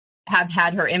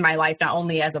her in my life, not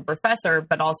only as a professor,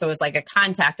 but also as like a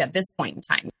contact at this point in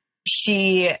time.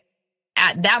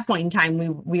 At that point in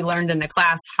time, we learned in the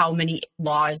class how many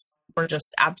laws were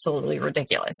just absolutely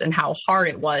ridiculous and how hard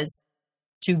it was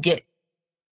to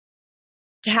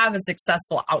have a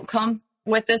successful outcome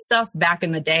with this stuff back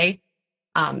in the day.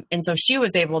 And so she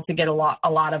was able to get a lot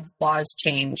of laws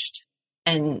changed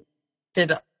and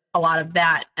did a lot of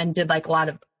that and did like a lot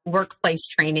of workplace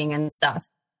training and stuff.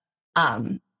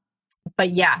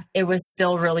 But yeah, it was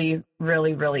still really,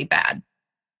 really, really bad.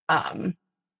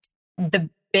 The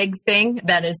big thing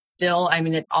that is still, I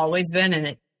mean, it's always been, and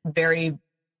it very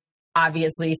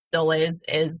obviously still is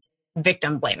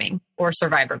victim blaming or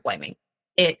survivor blaming.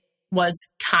 It was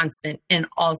constant in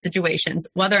all situations,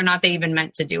 whether or not they even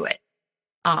meant to do it.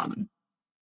 And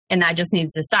that just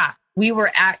needs to stop. We were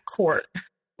at court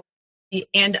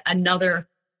and another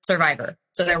survivor.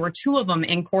 So there were two of them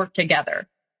in court together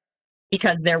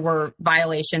because there were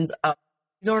violations of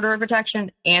his order of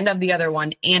protection and of the other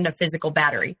one and a physical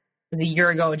battery. It was a year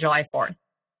ago, July 4th.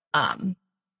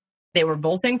 They were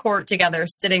both in court together,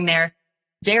 sitting there.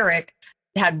 Derek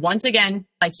had once again,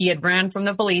 like he had ran from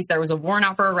the police. There was a warrant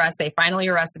out for arrest. They finally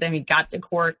arrested him. He got to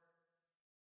court.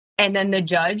 And then the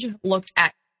judge looked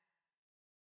at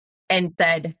and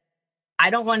said,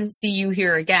 I don't want to see you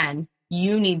here again.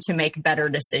 You need to make better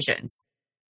decisions.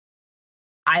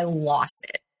 I lost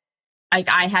it. Like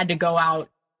I had to go out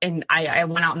and I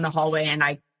went out in the hallway and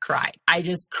I cried. I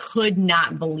just could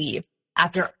not believe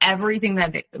after everything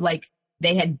that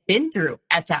they had been through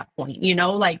at that point, you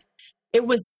know, like it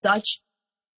was such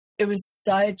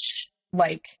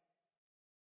like,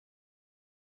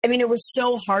 I mean, it was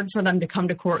so hard for them to come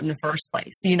to court in the first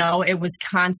place. You know, it was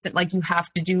constant, like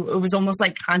it was almost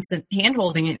like constant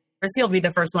hand-holding. And Christy will be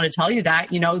the first one to tell you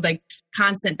that, you know, like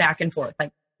constant back and forth.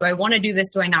 Like, do I want to do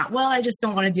this? Do I not? Well, I just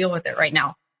don't want to deal with it right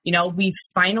now. You know,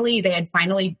 they had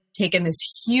finally taken this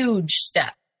huge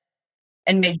step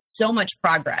and made so much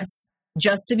progress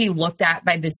just to be looked at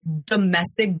by this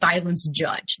domestic violence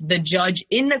judge, the judge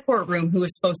in the courtroom who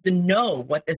is supposed to know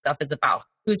what this stuff is about,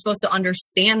 who's supposed to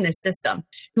understand this system,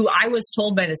 who I was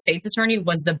told by the state's attorney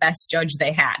was the best judge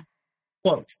they had.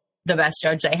 Quote, the best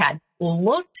judge they had,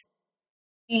 looked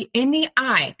in the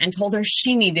eye and told her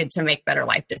she needed to make better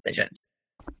life decisions.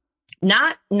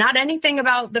 Not anything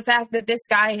about the fact that this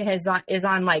guy is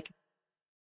on like,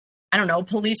 I don't know,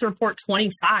 police report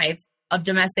 25 of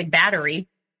domestic battery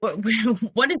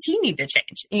what does he need to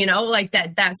change? You know, like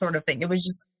that sort of thing. It was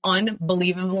just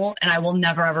unbelievable. And I will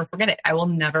never, ever forget it. I will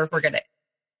never forget it.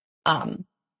 And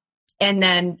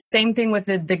then same thing with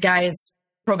the guy's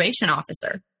probation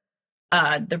officer.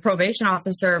 The probation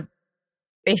officer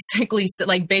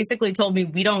basically told me,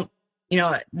 we don't, you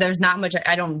know, there's not much,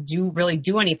 I don't really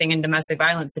do anything in domestic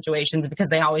violence situations because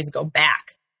they always go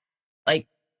back. Like,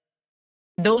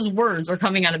 those words are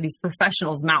coming out of these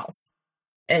professionals' mouths.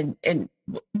 And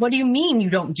what do you mean you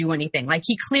don't do anything? Like,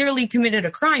 he clearly committed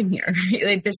a crime here.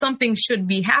 Like, there's something should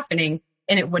be happening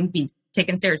and it wouldn't be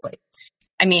taken seriously.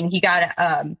 I mean, he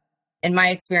got, in my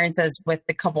experiences with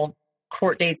the couple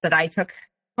court dates that I took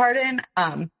part in,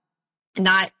 I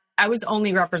was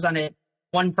only represented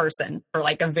one person for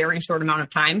like a very short amount of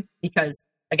time because,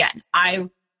 again, I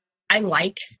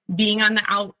like being on the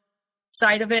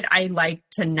outside of it. I like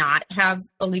to not have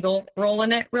a legal role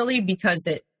in it, really, because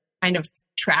it kind of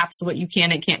traps what you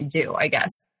can and can't do, I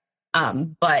guess.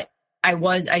 But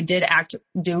I did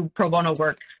do pro bono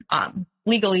work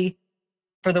legally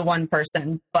for the one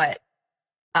person, but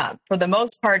for the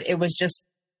most part, it was just,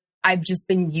 I've just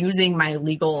been using my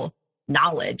legal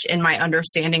knowledge and my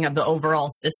understanding of the overall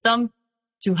system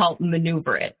to help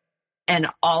maneuver it. And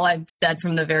all I've said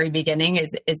from the very beginning is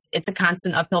it's a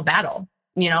constant uphill battle.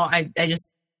 You know, I just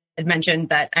had mentioned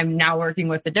that I'm now working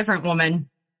with a different woman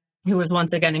who was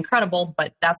once again incredible,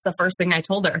 but that's the first thing I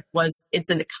told her was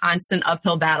it's a constant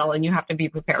uphill battle and you have to be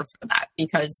prepared for that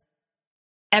because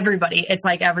everybody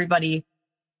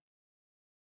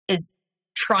is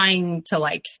trying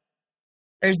to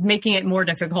there's making it more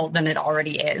difficult than it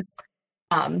already is.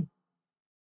 And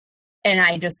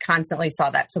I just constantly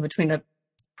saw that. So between the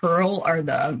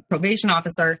probation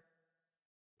officer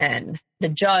and the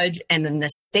judge and then the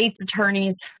state's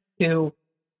attorneys who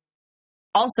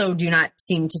also do not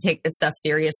seem to take this stuff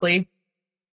seriously.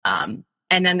 And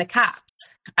then the cops.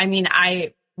 I mean,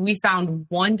 we found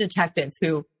one detective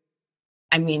who,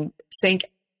 I'm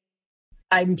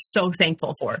so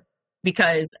thankful for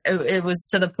because it was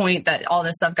to the point that all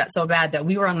this stuff got so bad that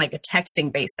we were on like a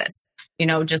texting basis, you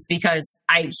know, just because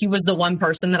he was the one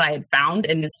person that I had found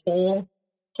in this whole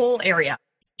area,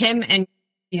 him and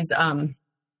his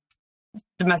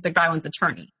domestic violence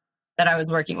attorney that I was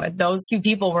working with. Those two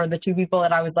people were the two people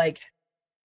that I was like,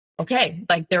 okay,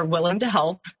 like they're willing to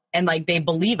help and like they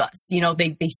believe us, you know,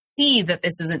 they see that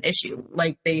this is an issue.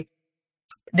 Like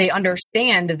they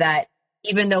understand that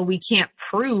even though we can't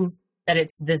prove that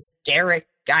it's this Derek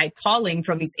guy calling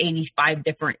from these 85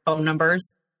 different phone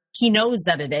numbers, he knows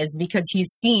that it is because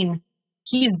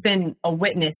he's been a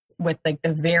witness with like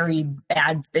the very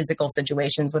bad physical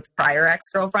situations with prior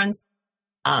ex-girlfriends.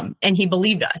 And he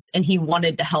believed us and he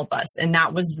wanted to help us. And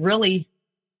that was really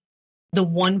the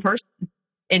one person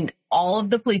in all of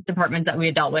the police departments that we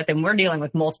had dealt with. And we're dealing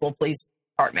with multiple police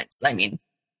departments. I mean,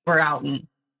 we're out in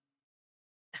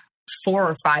 4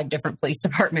 or 5 different police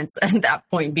departments at that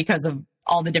point because of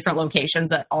all the different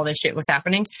locations that all this shit was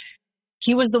happening.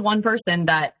 He was the one person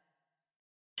that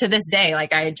to this day,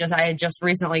 like I had just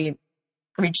recently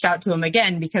reached out to him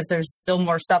again because there's still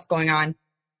more stuff going on.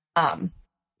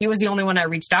 He was the only one I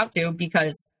reached out to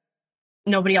because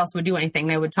nobody else would do anything.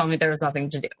 They would tell me there was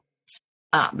nothing to do.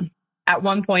 At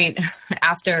one point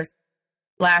after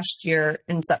last year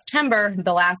in September,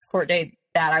 the last court date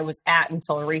that I was at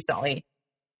until recently,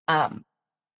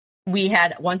 we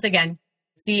had once again,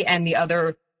 and the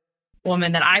other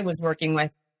woman that I was working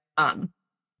with,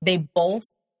 they both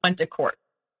went to court.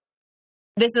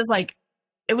 This is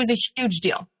it was a huge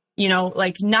deal, you know,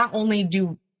 like not only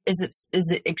is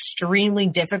it extremely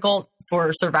difficult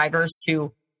for survivors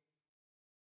to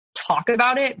talk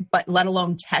about it, but let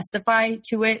alone testify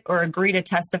to it or agree to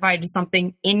testify to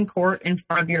something in court in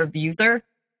front of your abuser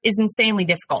is insanely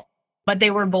difficult. But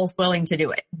they were both willing to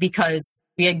do it because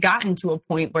we had gotten to a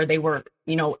point where they were,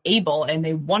 you know, able and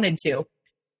they wanted to.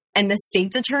 And the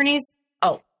state's attorneys,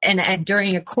 and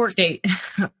during a court date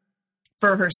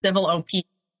for her civil OP,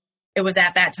 it was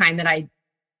at that time that I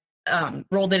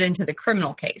rolled it into the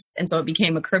criminal case. And so it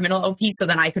became a criminal OP. So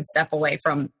then I could step away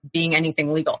from being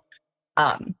anything legal.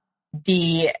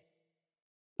 The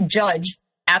judge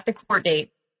at the court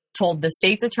date told the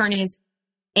state's attorneys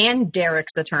and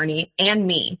Derek's attorney and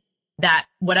me that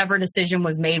whatever decision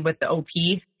was made with the OP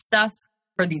stuff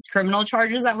for these criminal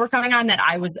charges that were coming on, that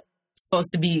I was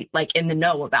supposed to be in the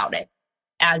know about it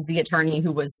as the attorney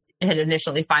who had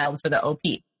initially filed for the OP.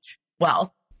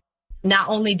 Well, not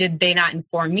only did they not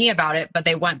inform me about it, but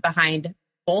they went behind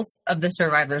both of the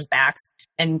survivors' backs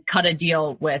and cut a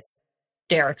deal with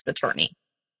Derek's attorney.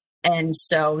 And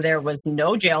so there was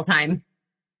no jail time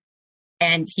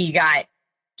and he got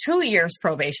 2 years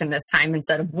probation this time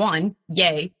instead of 1.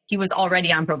 Yay. He was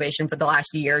already on probation for the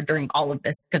last year during all of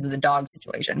this because of the dog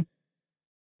situation.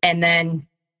 And then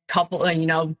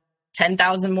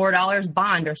 $10,000 more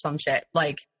bond or some shit,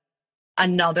 like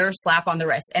another slap on the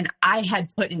wrist. And I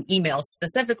had put an email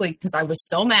specifically because I was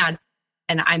so mad,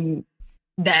 and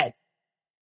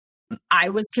I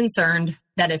was concerned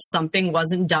that if something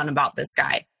wasn't done about this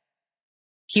guy,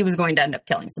 he was going to end up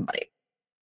killing somebody.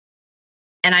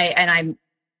 And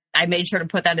I made sure to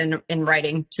put that in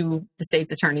writing to the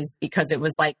state's attorneys, because it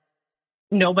was like,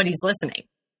 nobody's listening.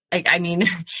 Like, I mean,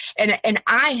 and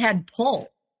I had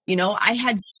pull, I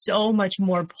had so much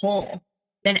more pull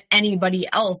than anybody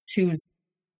else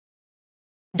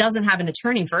doesn't have an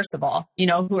attorney, first of all,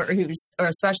 or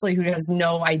especially who has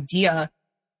no idea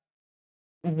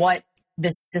what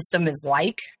this system is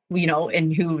like,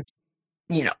 and who's,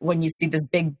 when you see this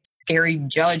big, scary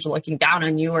judge looking down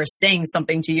on you or saying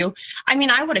something to you. I mean,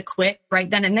 I would have quit right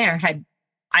then and there had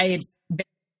I been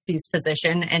in this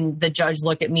position and the judge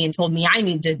looked at me and told me I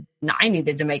needed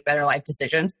to make better life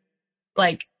decisions,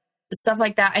 like stuff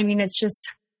like that. I mean, it's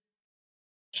just,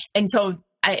 and so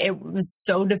it was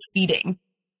so defeating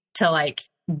to like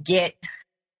get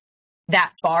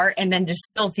that far and then just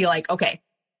still feel like, okay,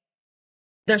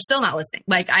 they're still not listening.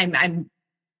 Like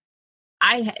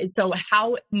so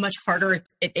how much harder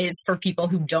it is for people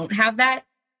who don't have that,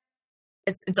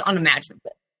 it's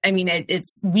unimaginable. I mean,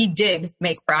 we did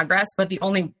make progress, but the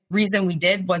only reason we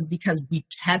did was because we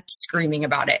kept screaming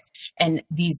about it. And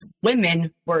these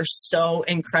women were so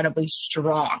incredibly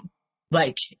strong.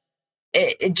 Like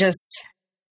it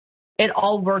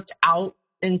all worked out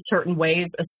in certain ways,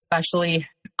 especially,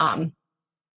 who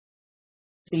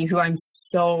I'm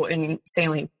so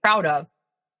insanely proud of.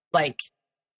 Like,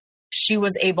 she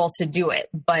was able to do it,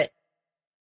 but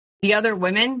the other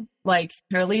women, like,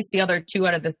 or at least the other 2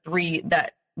 out of the 3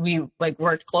 that we like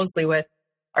worked closely with,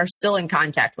 are still in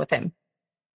contact with him.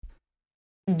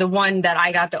 The one that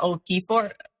I got the OP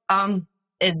for,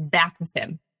 is back with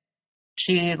him.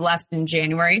 She left in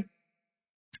January.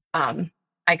 I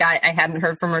hadn't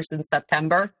heard from her since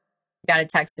September. Got a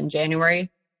text in January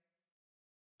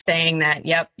saying that,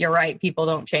 yep, you're right, people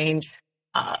don't change.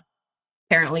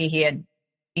 Apparently he had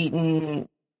beaten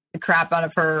the crap out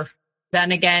of her.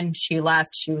 Then again, she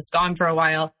left. She was gone for a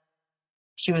while.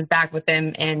 She was back with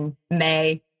him in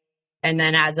May. And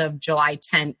then as of July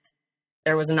 10th,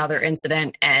 there was another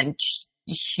incident, and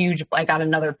huge, I got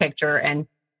another picture, and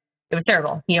it was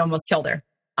terrible. He almost killed her.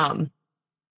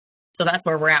 So that's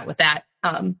where we're at with that.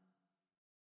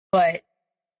 But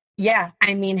yeah,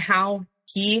 I mean, how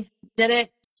he did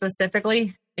it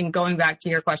specifically, and going back to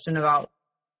your question about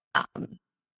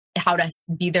how to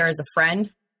be there as a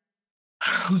friend,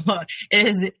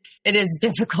 it is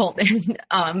difficult.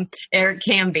 It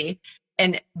can be,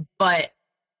 but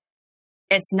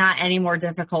it's not any more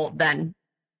difficult than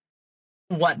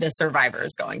what the survivor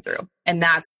is going through. And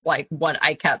that's like what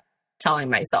I kept telling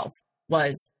myself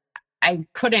was I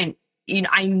couldn't,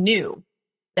 I knew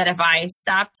that if I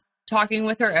stopped talking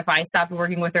with her, if I stopped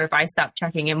working with her, if I stopped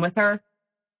checking in with her,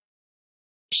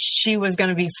 she was going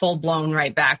to be full blown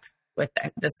right back with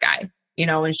this guy,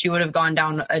 and she would have gone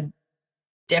down a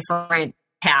different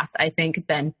path, I think,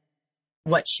 than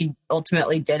what she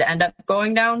ultimately did end up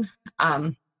going down,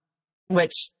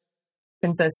 which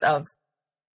consists of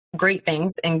great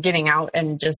things and getting out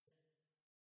and just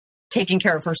taking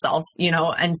care of herself,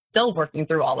 and still working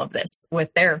through all of this with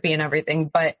therapy and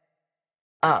everything. But,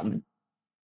 like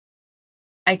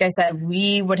I said,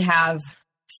 we would have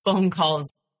phone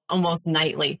calls almost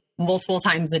nightly, multiple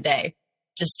times a day,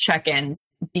 just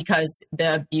check-ins, because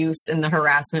the abuse and the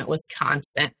harassment was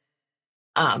constant.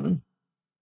 And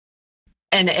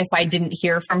if I didn't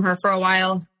hear from her for a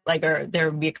while,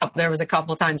 there was a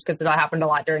couple times, because that happened a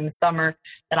lot during the summer,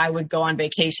 that I would go on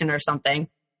vacation or something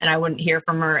and I wouldn't hear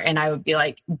from her, and I would be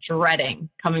like dreading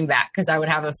coming back, because I would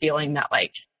have a feeling that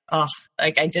I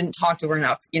didn't talk to her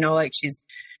enough, she's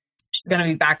going to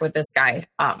be back with this guy.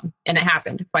 And it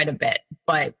happened quite a bit,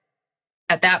 but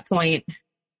at that point,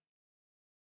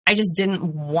 I just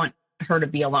didn't want her to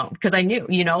be alone, because I knew,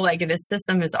 this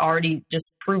system is already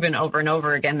just proven over and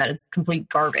over again that it's complete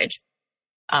garbage.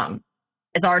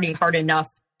 It's already hard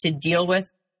enough to deal with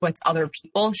other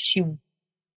people.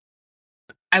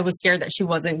 I was scared that she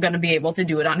wasn't going to be able to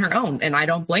do it on her own, and I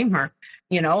don't blame her,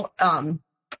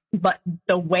 but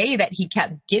the way that he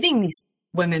kept getting these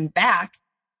women back,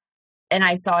 and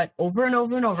I saw it over and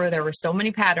over and over, there were so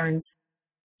many patterns.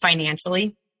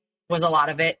 Financially was a lot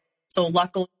of it. So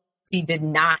luckily, she did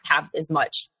not have as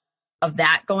much of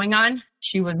that going on.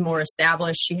 She was more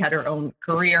established. She had her own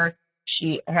career.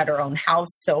 She had her own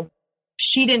house. So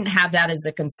she didn't have that as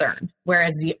a concern,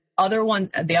 whereas the other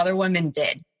women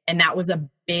did. And that was a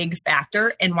big factor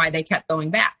in why they kept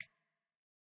going back.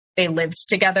 They lived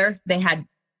together. They had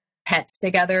pets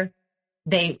together.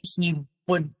 His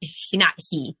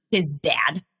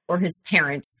dad or his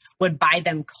parents would buy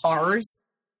them cars,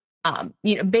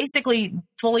 basically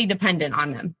fully dependent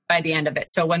on them by the end of it.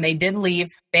 So when they did leave,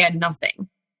 they had nothing.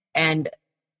 And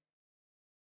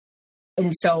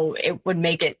so it would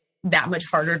make it that much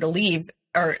harder to leave,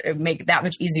 or it would make it that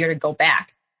much easier to go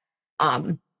back.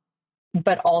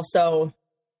 But also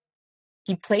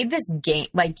he played this game,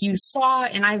 like you saw,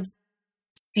 and I've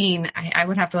seen, I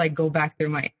would have to like go back through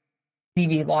my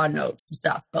TV law notes and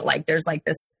stuff, but like, there's like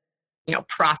this,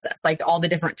 process, like all the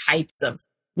different types of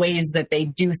ways that they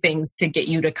do things to get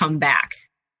you to come back.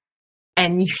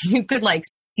 And you could like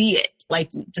see it, like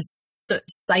just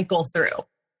cycle through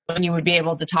when you would be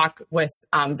able to talk with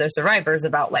the survivors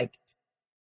about like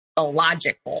the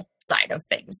logical side of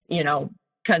things,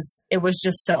 because it was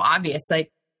just so obvious.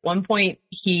 Like one point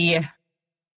and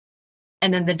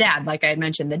then the dad, like I had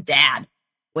mentioned, the dad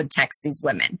would text these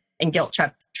women and guilt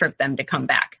trip them to come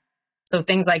back. So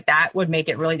things like that would make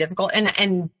it really difficult.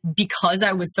 And because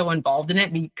I was so involved in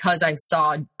it, because I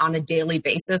saw on a daily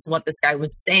basis what this guy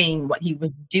was saying, what he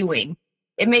was doing,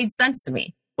 it made sense to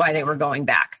me why they were going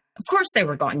back. Of course they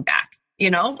were going back,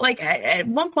 like at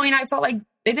one point I felt like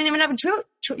they didn't even have a choice,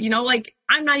 like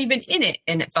I'm not even in it.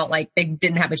 And it felt like they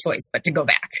didn't have a choice but to go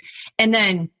back. And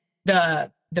then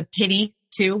the pity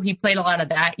too, he played a lot of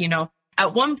that,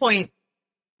 At one point,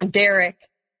 Derek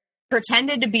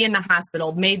pretended to be in the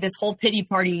hospital, made this whole pity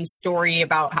party story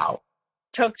about how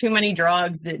took too many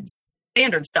drugs,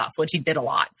 standard stuff, which he did a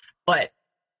lot, but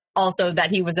also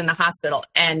that he was in the hospital.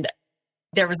 And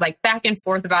there was like back and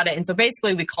forth about it. And so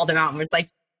basically we called him out and was like,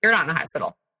 you're not in the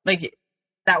hospital. Like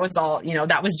that was all,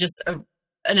 that was just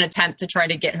an attempt to try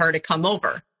to get her to come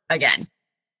over again.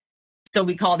 So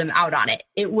we called him out on it.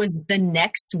 It was the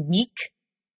next week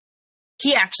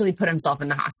he actually put himself in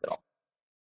the hospital.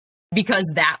 Because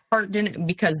that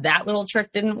little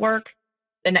trick didn't work,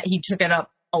 then he took it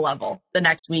up a level the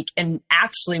next week and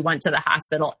actually went to the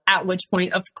hospital, at which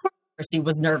point, of course, he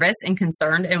was nervous and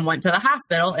concerned and went to the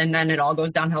hospital. And then it all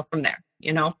goes downhill from there.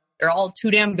 They're all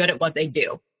too damn good at what they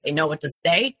do. They know what to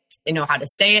say. They know how to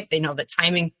say it. They know the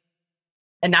timing.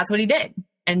 And that's what he did.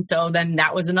 And so then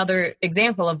that was another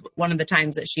example of one of the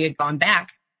times that she had gone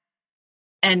back.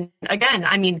 And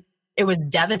again, it was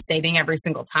devastating every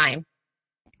single time.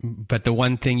 But the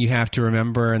one thing you have to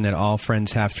remember, and that all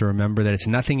friends have to remember, that it's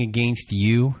nothing against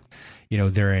you.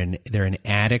 They're an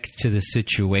addict to the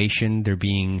situation. They're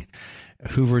being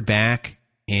hoovered back.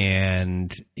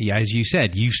 And as you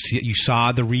said, you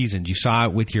saw the reasons. You saw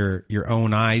it with your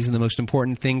own eyes. And the most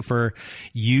important thing for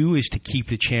you is to keep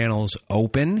the channels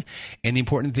open. And the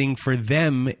important thing for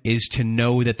them is to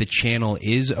know that the channel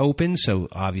is open. So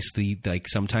obviously, like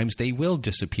sometimes they will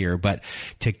disappear, but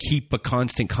to keep a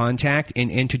constant contact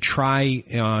and to try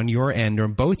on your end or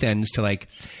both ends to like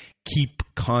keep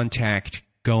contact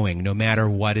going no matter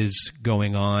what is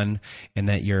going on, and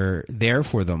that you're there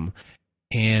for them.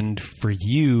 And for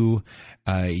you,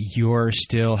 you're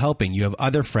still helping. You have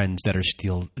other friends that are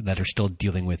still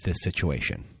dealing with this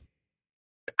situation.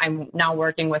 I'm now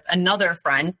working with another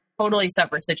friend, totally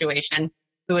separate situation,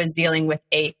 who is dealing with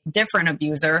a different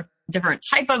abuser, different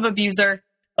type of abuser,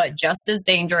 but just as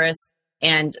dangerous.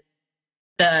 And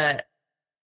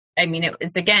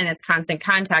it's constant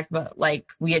contact, but like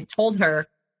we had told her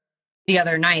the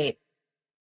other night,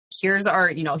 here's how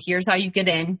you get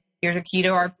in. Here's a key to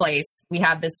our place. We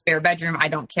have this spare bedroom. I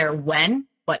don't care when,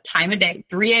 what time of day,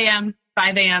 3 a.m.,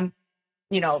 5 a.m.,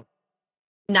 9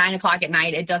 o'clock at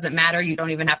night. It doesn't matter. You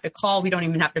don't even have to call. We don't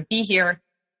even have to be here.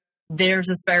 There's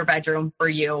a spare bedroom for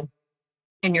you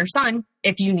and your son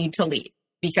if you need to leave,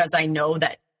 because I know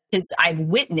that I've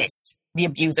witnessed the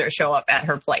abuser show up at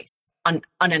her place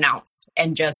unannounced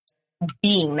and just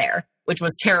being there, which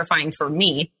was terrifying for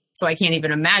me. So I can't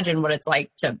even imagine what it's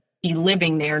like to be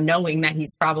living there knowing that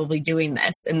he's probably doing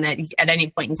this and that at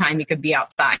any point in time he could be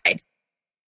outside.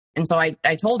 And so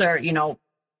I told her,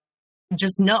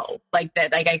 just know like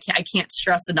that, like I can't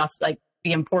stress enough, like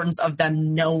the importance of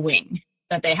them knowing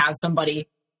that they have somebody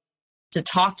to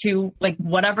talk to, like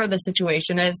whatever the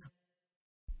situation is,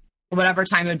 whatever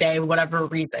time of day, whatever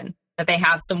reason, that they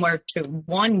have somewhere to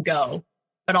go,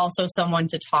 but also someone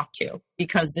to talk to,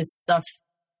 because this stuff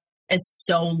is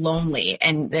so lonely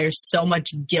and there's so much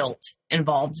guilt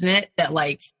involved in it that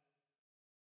like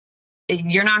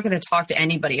you're not going to talk to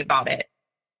anybody about it,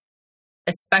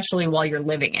 especially while you're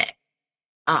living it.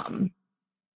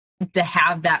 To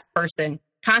have that person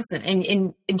constant.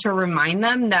 And to remind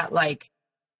them that, like,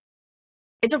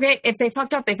 it's okay if they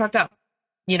fucked up, they fucked up.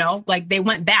 You know, like, they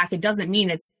went back. It doesn't mean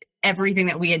it's everything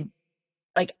that we had,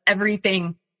 like,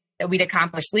 everything that we'd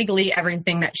accomplished legally,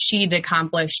 everything that she'd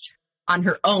accomplished on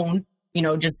her own, you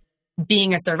know, just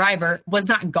being a survivor was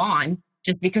not gone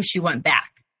just because she went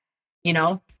back. You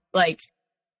know, like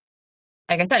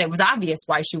I said, it was obvious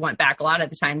why she went back a lot of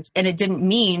the time. And it didn't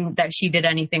mean that she did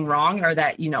anything wrong or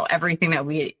that, you know, everything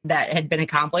that had been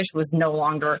accomplished was no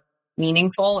longer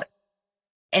meaningful.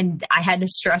 And I had to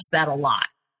stress that a lot.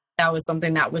 That was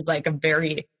something that was like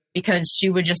because she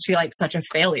would just feel like such a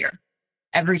failure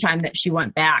every time that she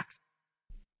went back.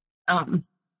 And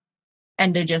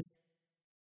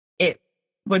it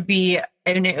would be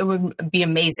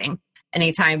amazing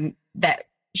anytime that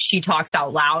she talks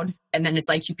out loud, and then it's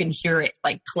like you can hear it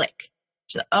like click.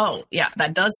 She's like, oh yeah,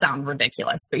 that does sound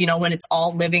ridiculous. But you know, when it's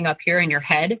all living up here in your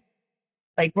head,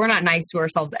 like, we're not nice to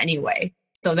ourselves anyway.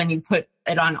 So then you put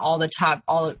it on on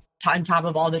top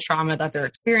of all the trauma that they're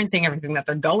experiencing, everything that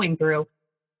they're going through.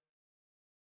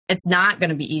 It's not going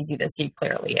to be easy to see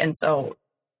clearly. And so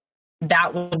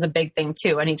that was a big thing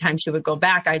too. Anytime she would go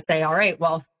back, I'd say, all right,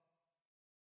 well,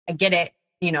 I get it,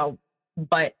 you know,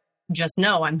 but just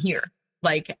know I'm here.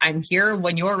 Like, I'm here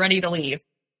when you're ready to leave.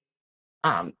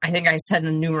 I think I said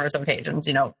on numerous occasions,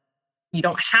 you know, you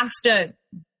don't have to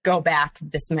go back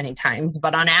this many times,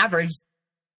 but on average,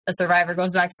 a survivor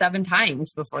goes back 7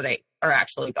 times before they are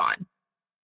actually gone.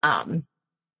 And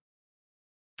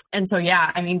so,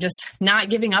 yeah, I mean, just not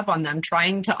giving up on them,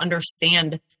 trying to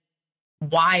understand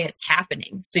why it's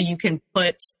happening so you can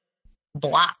put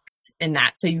blocks in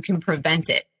that so you can prevent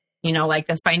it. You know, like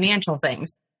the financial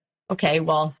things. Okay,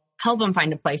 well, help them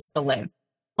find a place to live.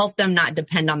 Help them not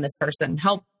depend on this person.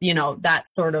 Help, you know, that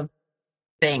sort of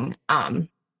thing.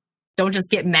 Don't just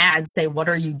get mad, say, what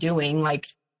are you doing? Like,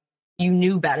 you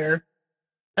knew better.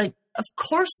 Like, of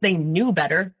course they knew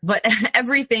better, but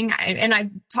everything, and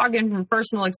I'm talking from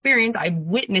personal experience, I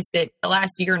witnessed it the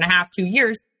last 1.5, 2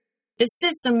 years. The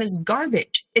system is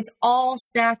garbage. It's all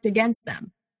stacked against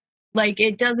them. Like,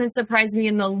 it doesn't surprise me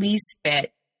in the least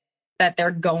bit that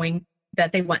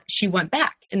she went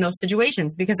back in those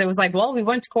situations, because it was like, well, we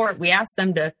went to court. We asked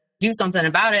them to do something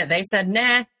about it. They said,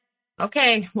 nah.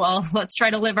 Okay, well, let's try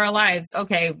to live our lives.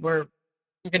 Okay, you're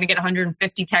going to get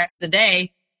 150 texts a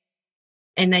day.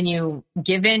 And then you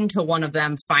give in to one of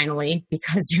them finally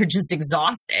because you're just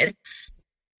exhausted.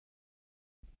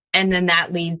 And then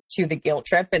that leads to the guilt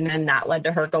trip. And then that led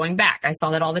to her going back. I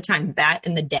saw that all the time. That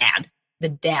and the dad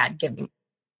getting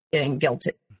guilt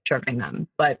tripping them.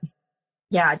 But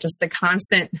yeah, just the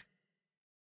constant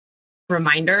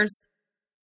reminders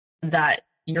that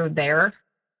you're there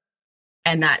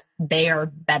and that they are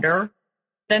better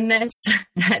than this,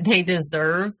 that they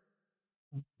deserve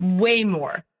way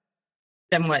more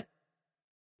than what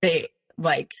they,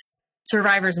 like,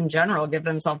 survivors in general give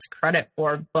themselves credit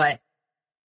for. But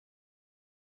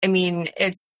I mean,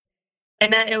 it's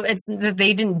that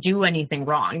they didn't do anything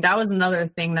wrong. That was another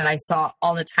thing that I saw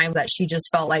all the time, that she just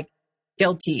felt like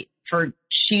guilty for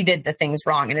she did the things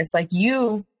wrong. And it's like,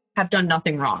 you have done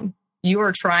nothing wrong. You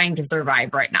are trying to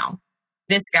survive right now.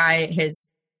 This guy is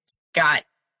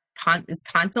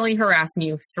constantly harassing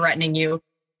you, threatening you,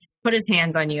 put his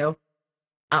hands on you.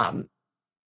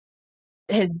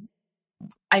 It's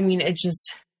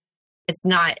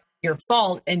not your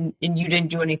fault, and you didn't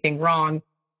do anything wrong.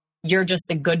 You're just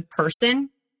a good person,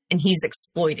 and he's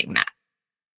exploiting that.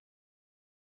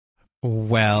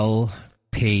 Well,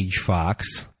 Paige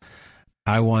Fox,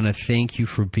 I want to thank you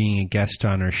for being a guest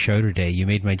on our show today. You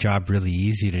made my job really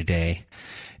easy today.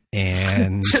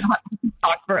 And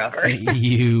talk forever.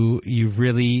 you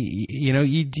really,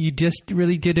 you just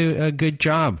really did a good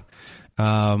job.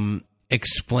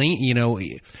 It's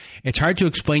hard to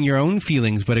explain your own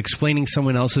feelings, but explaining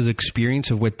someone else's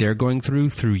experience of what they're going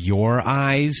through your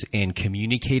eyes and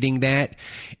communicating that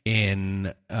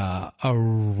in a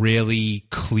really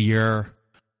clear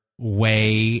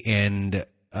way, and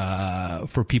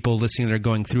for people listening that are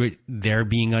going through it, they're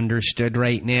being understood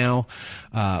right now.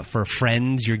 For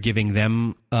friends, you're giving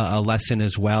them a lesson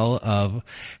as well of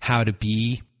how to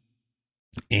be.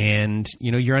 And,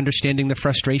 you're understanding the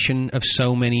frustration of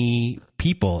so many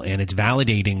people, and it's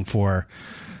validating for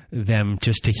them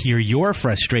just to hear your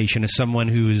frustration as someone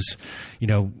who's,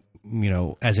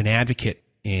 as an advocate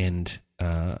and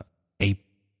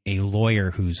a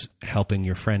lawyer who's helping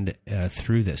your friend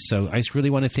through this. So I just really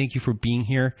want to thank you for being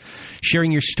here,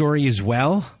 sharing your story as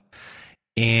well.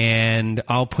 And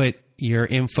I'll put your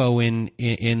info in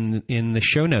the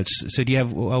show notes. So do you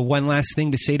have one last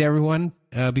thing to say to everyone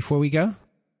before we go?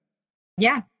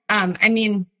 Yeah.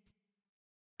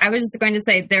 I was just going to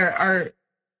say there are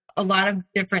a lot of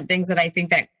different things that I think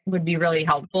that would be really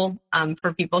helpful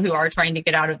for people who are trying to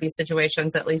get out of these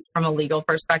situations, at least from a legal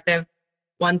perspective.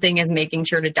 One thing is making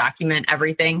sure to document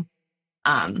everything,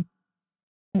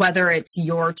 whether it's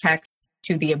your text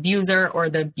to the abuser or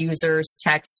the abuser's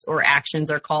texts or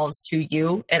actions or calls to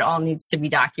you. It all needs to be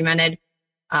documented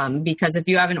because if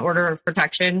you have an order of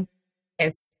protection,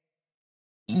 if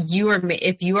you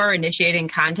are initiating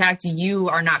contact, you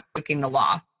are not breaking the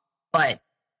law, but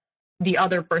the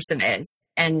other person is.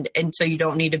 And so you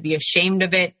don't need to be ashamed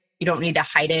of it. You don't need to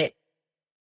hide it.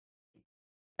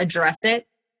 Address it.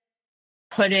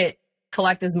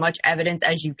 Collect as much evidence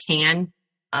as you can,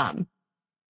 and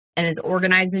as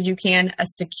organized as you can. A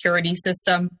security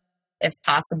system, if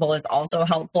possible, is also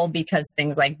helpful because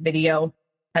things like video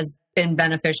has been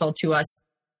beneficial to us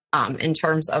in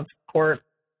terms of court.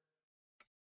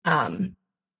 And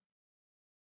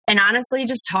honestly,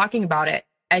 just talking about it.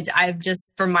 I've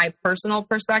just, from my personal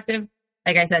perspective,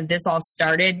 like I said, this all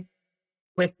started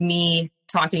with me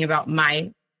talking about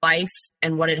my life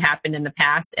and what had happened in the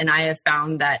past. And I have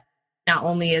found that not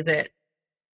only is it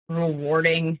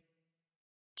rewarding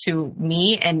to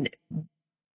me and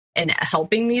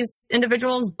helping these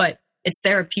individuals, but it's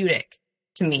therapeutic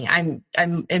to me.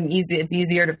 It's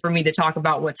easier for me to talk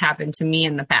about what's happened to me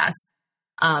in the past.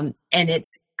 And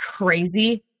it's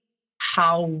crazy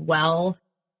how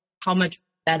much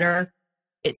better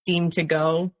it seemed to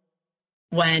go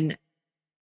when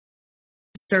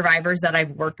survivors that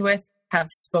I've worked with have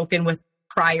spoken with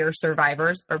prior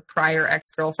survivors or prior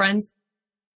ex-girlfriends,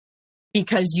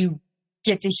 because you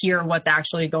get to hear what's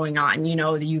actually going on. You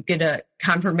know, you get a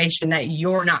confirmation that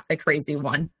you're not the crazy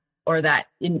one, or that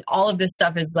in all of this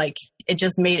stuff is like, it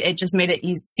just made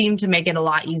it seem to make it a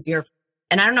lot easier.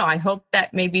 And I don't know, I hope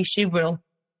that maybe she will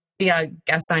be a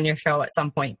guest on your show at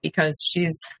some point, because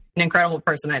she's an incredible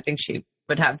person. I think she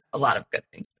would have a lot of good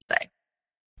things to say.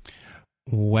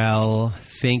 Well,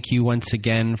 thank you once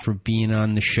again for being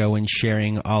on the show and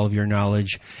sharing all of your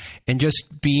knowledge and just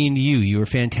being you. You were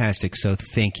fantastic. So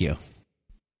thank you.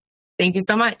 Thank you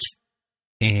so much.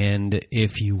 And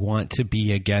if you want to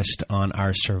be a guest on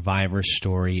our Survivor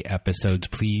Story episodes,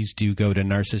 please do go to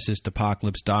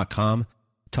narcissistapocalypse.com.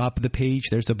 Top of the page,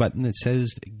 there's a button that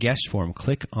says guest form.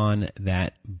 Click on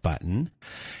that button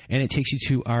and it takes you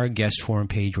to our guest form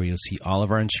page where you'll see all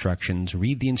of our instructions.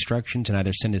 Read the instructions and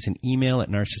either send us an email at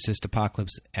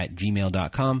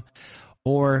narcissistapocalypse@gmail.com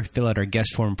or fill out our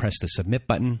guest form and press the submit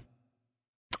button.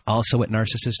 Also at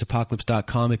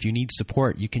narcissistapocalypse.com, if you need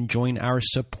support, you can join our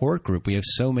support group. We have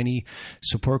so many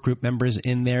support group members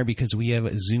in there because we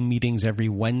have Zoom meetings every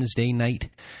Wednesday night,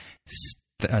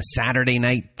 Saturday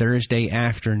night, Thursday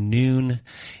afternoon,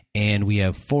 and we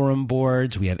have forum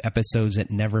boards. We have episodes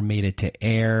that never made it to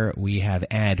air. We have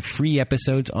ad-free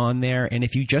episodes on there. And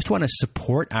if you just want to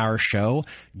support our show,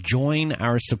 join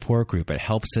our support group. It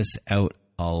helps us out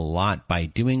a lot by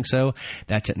doing so.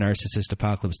 That's at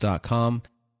narcissistapocalypse.com.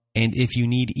 And if you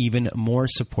need even more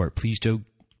support, please do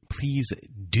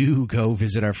go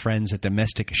visit our friends at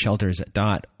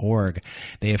domesticshelters.org.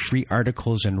 They have free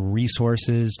articles and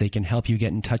resources. They can help you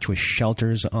get in touch with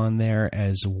shelters on there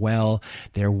as well.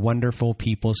 They're wonderful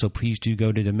people, so please do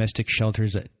go to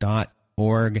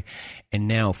domesticshelters.org. And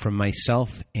now, from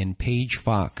myself and Paige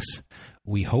Fox,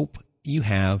 we hope you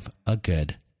have a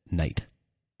good night.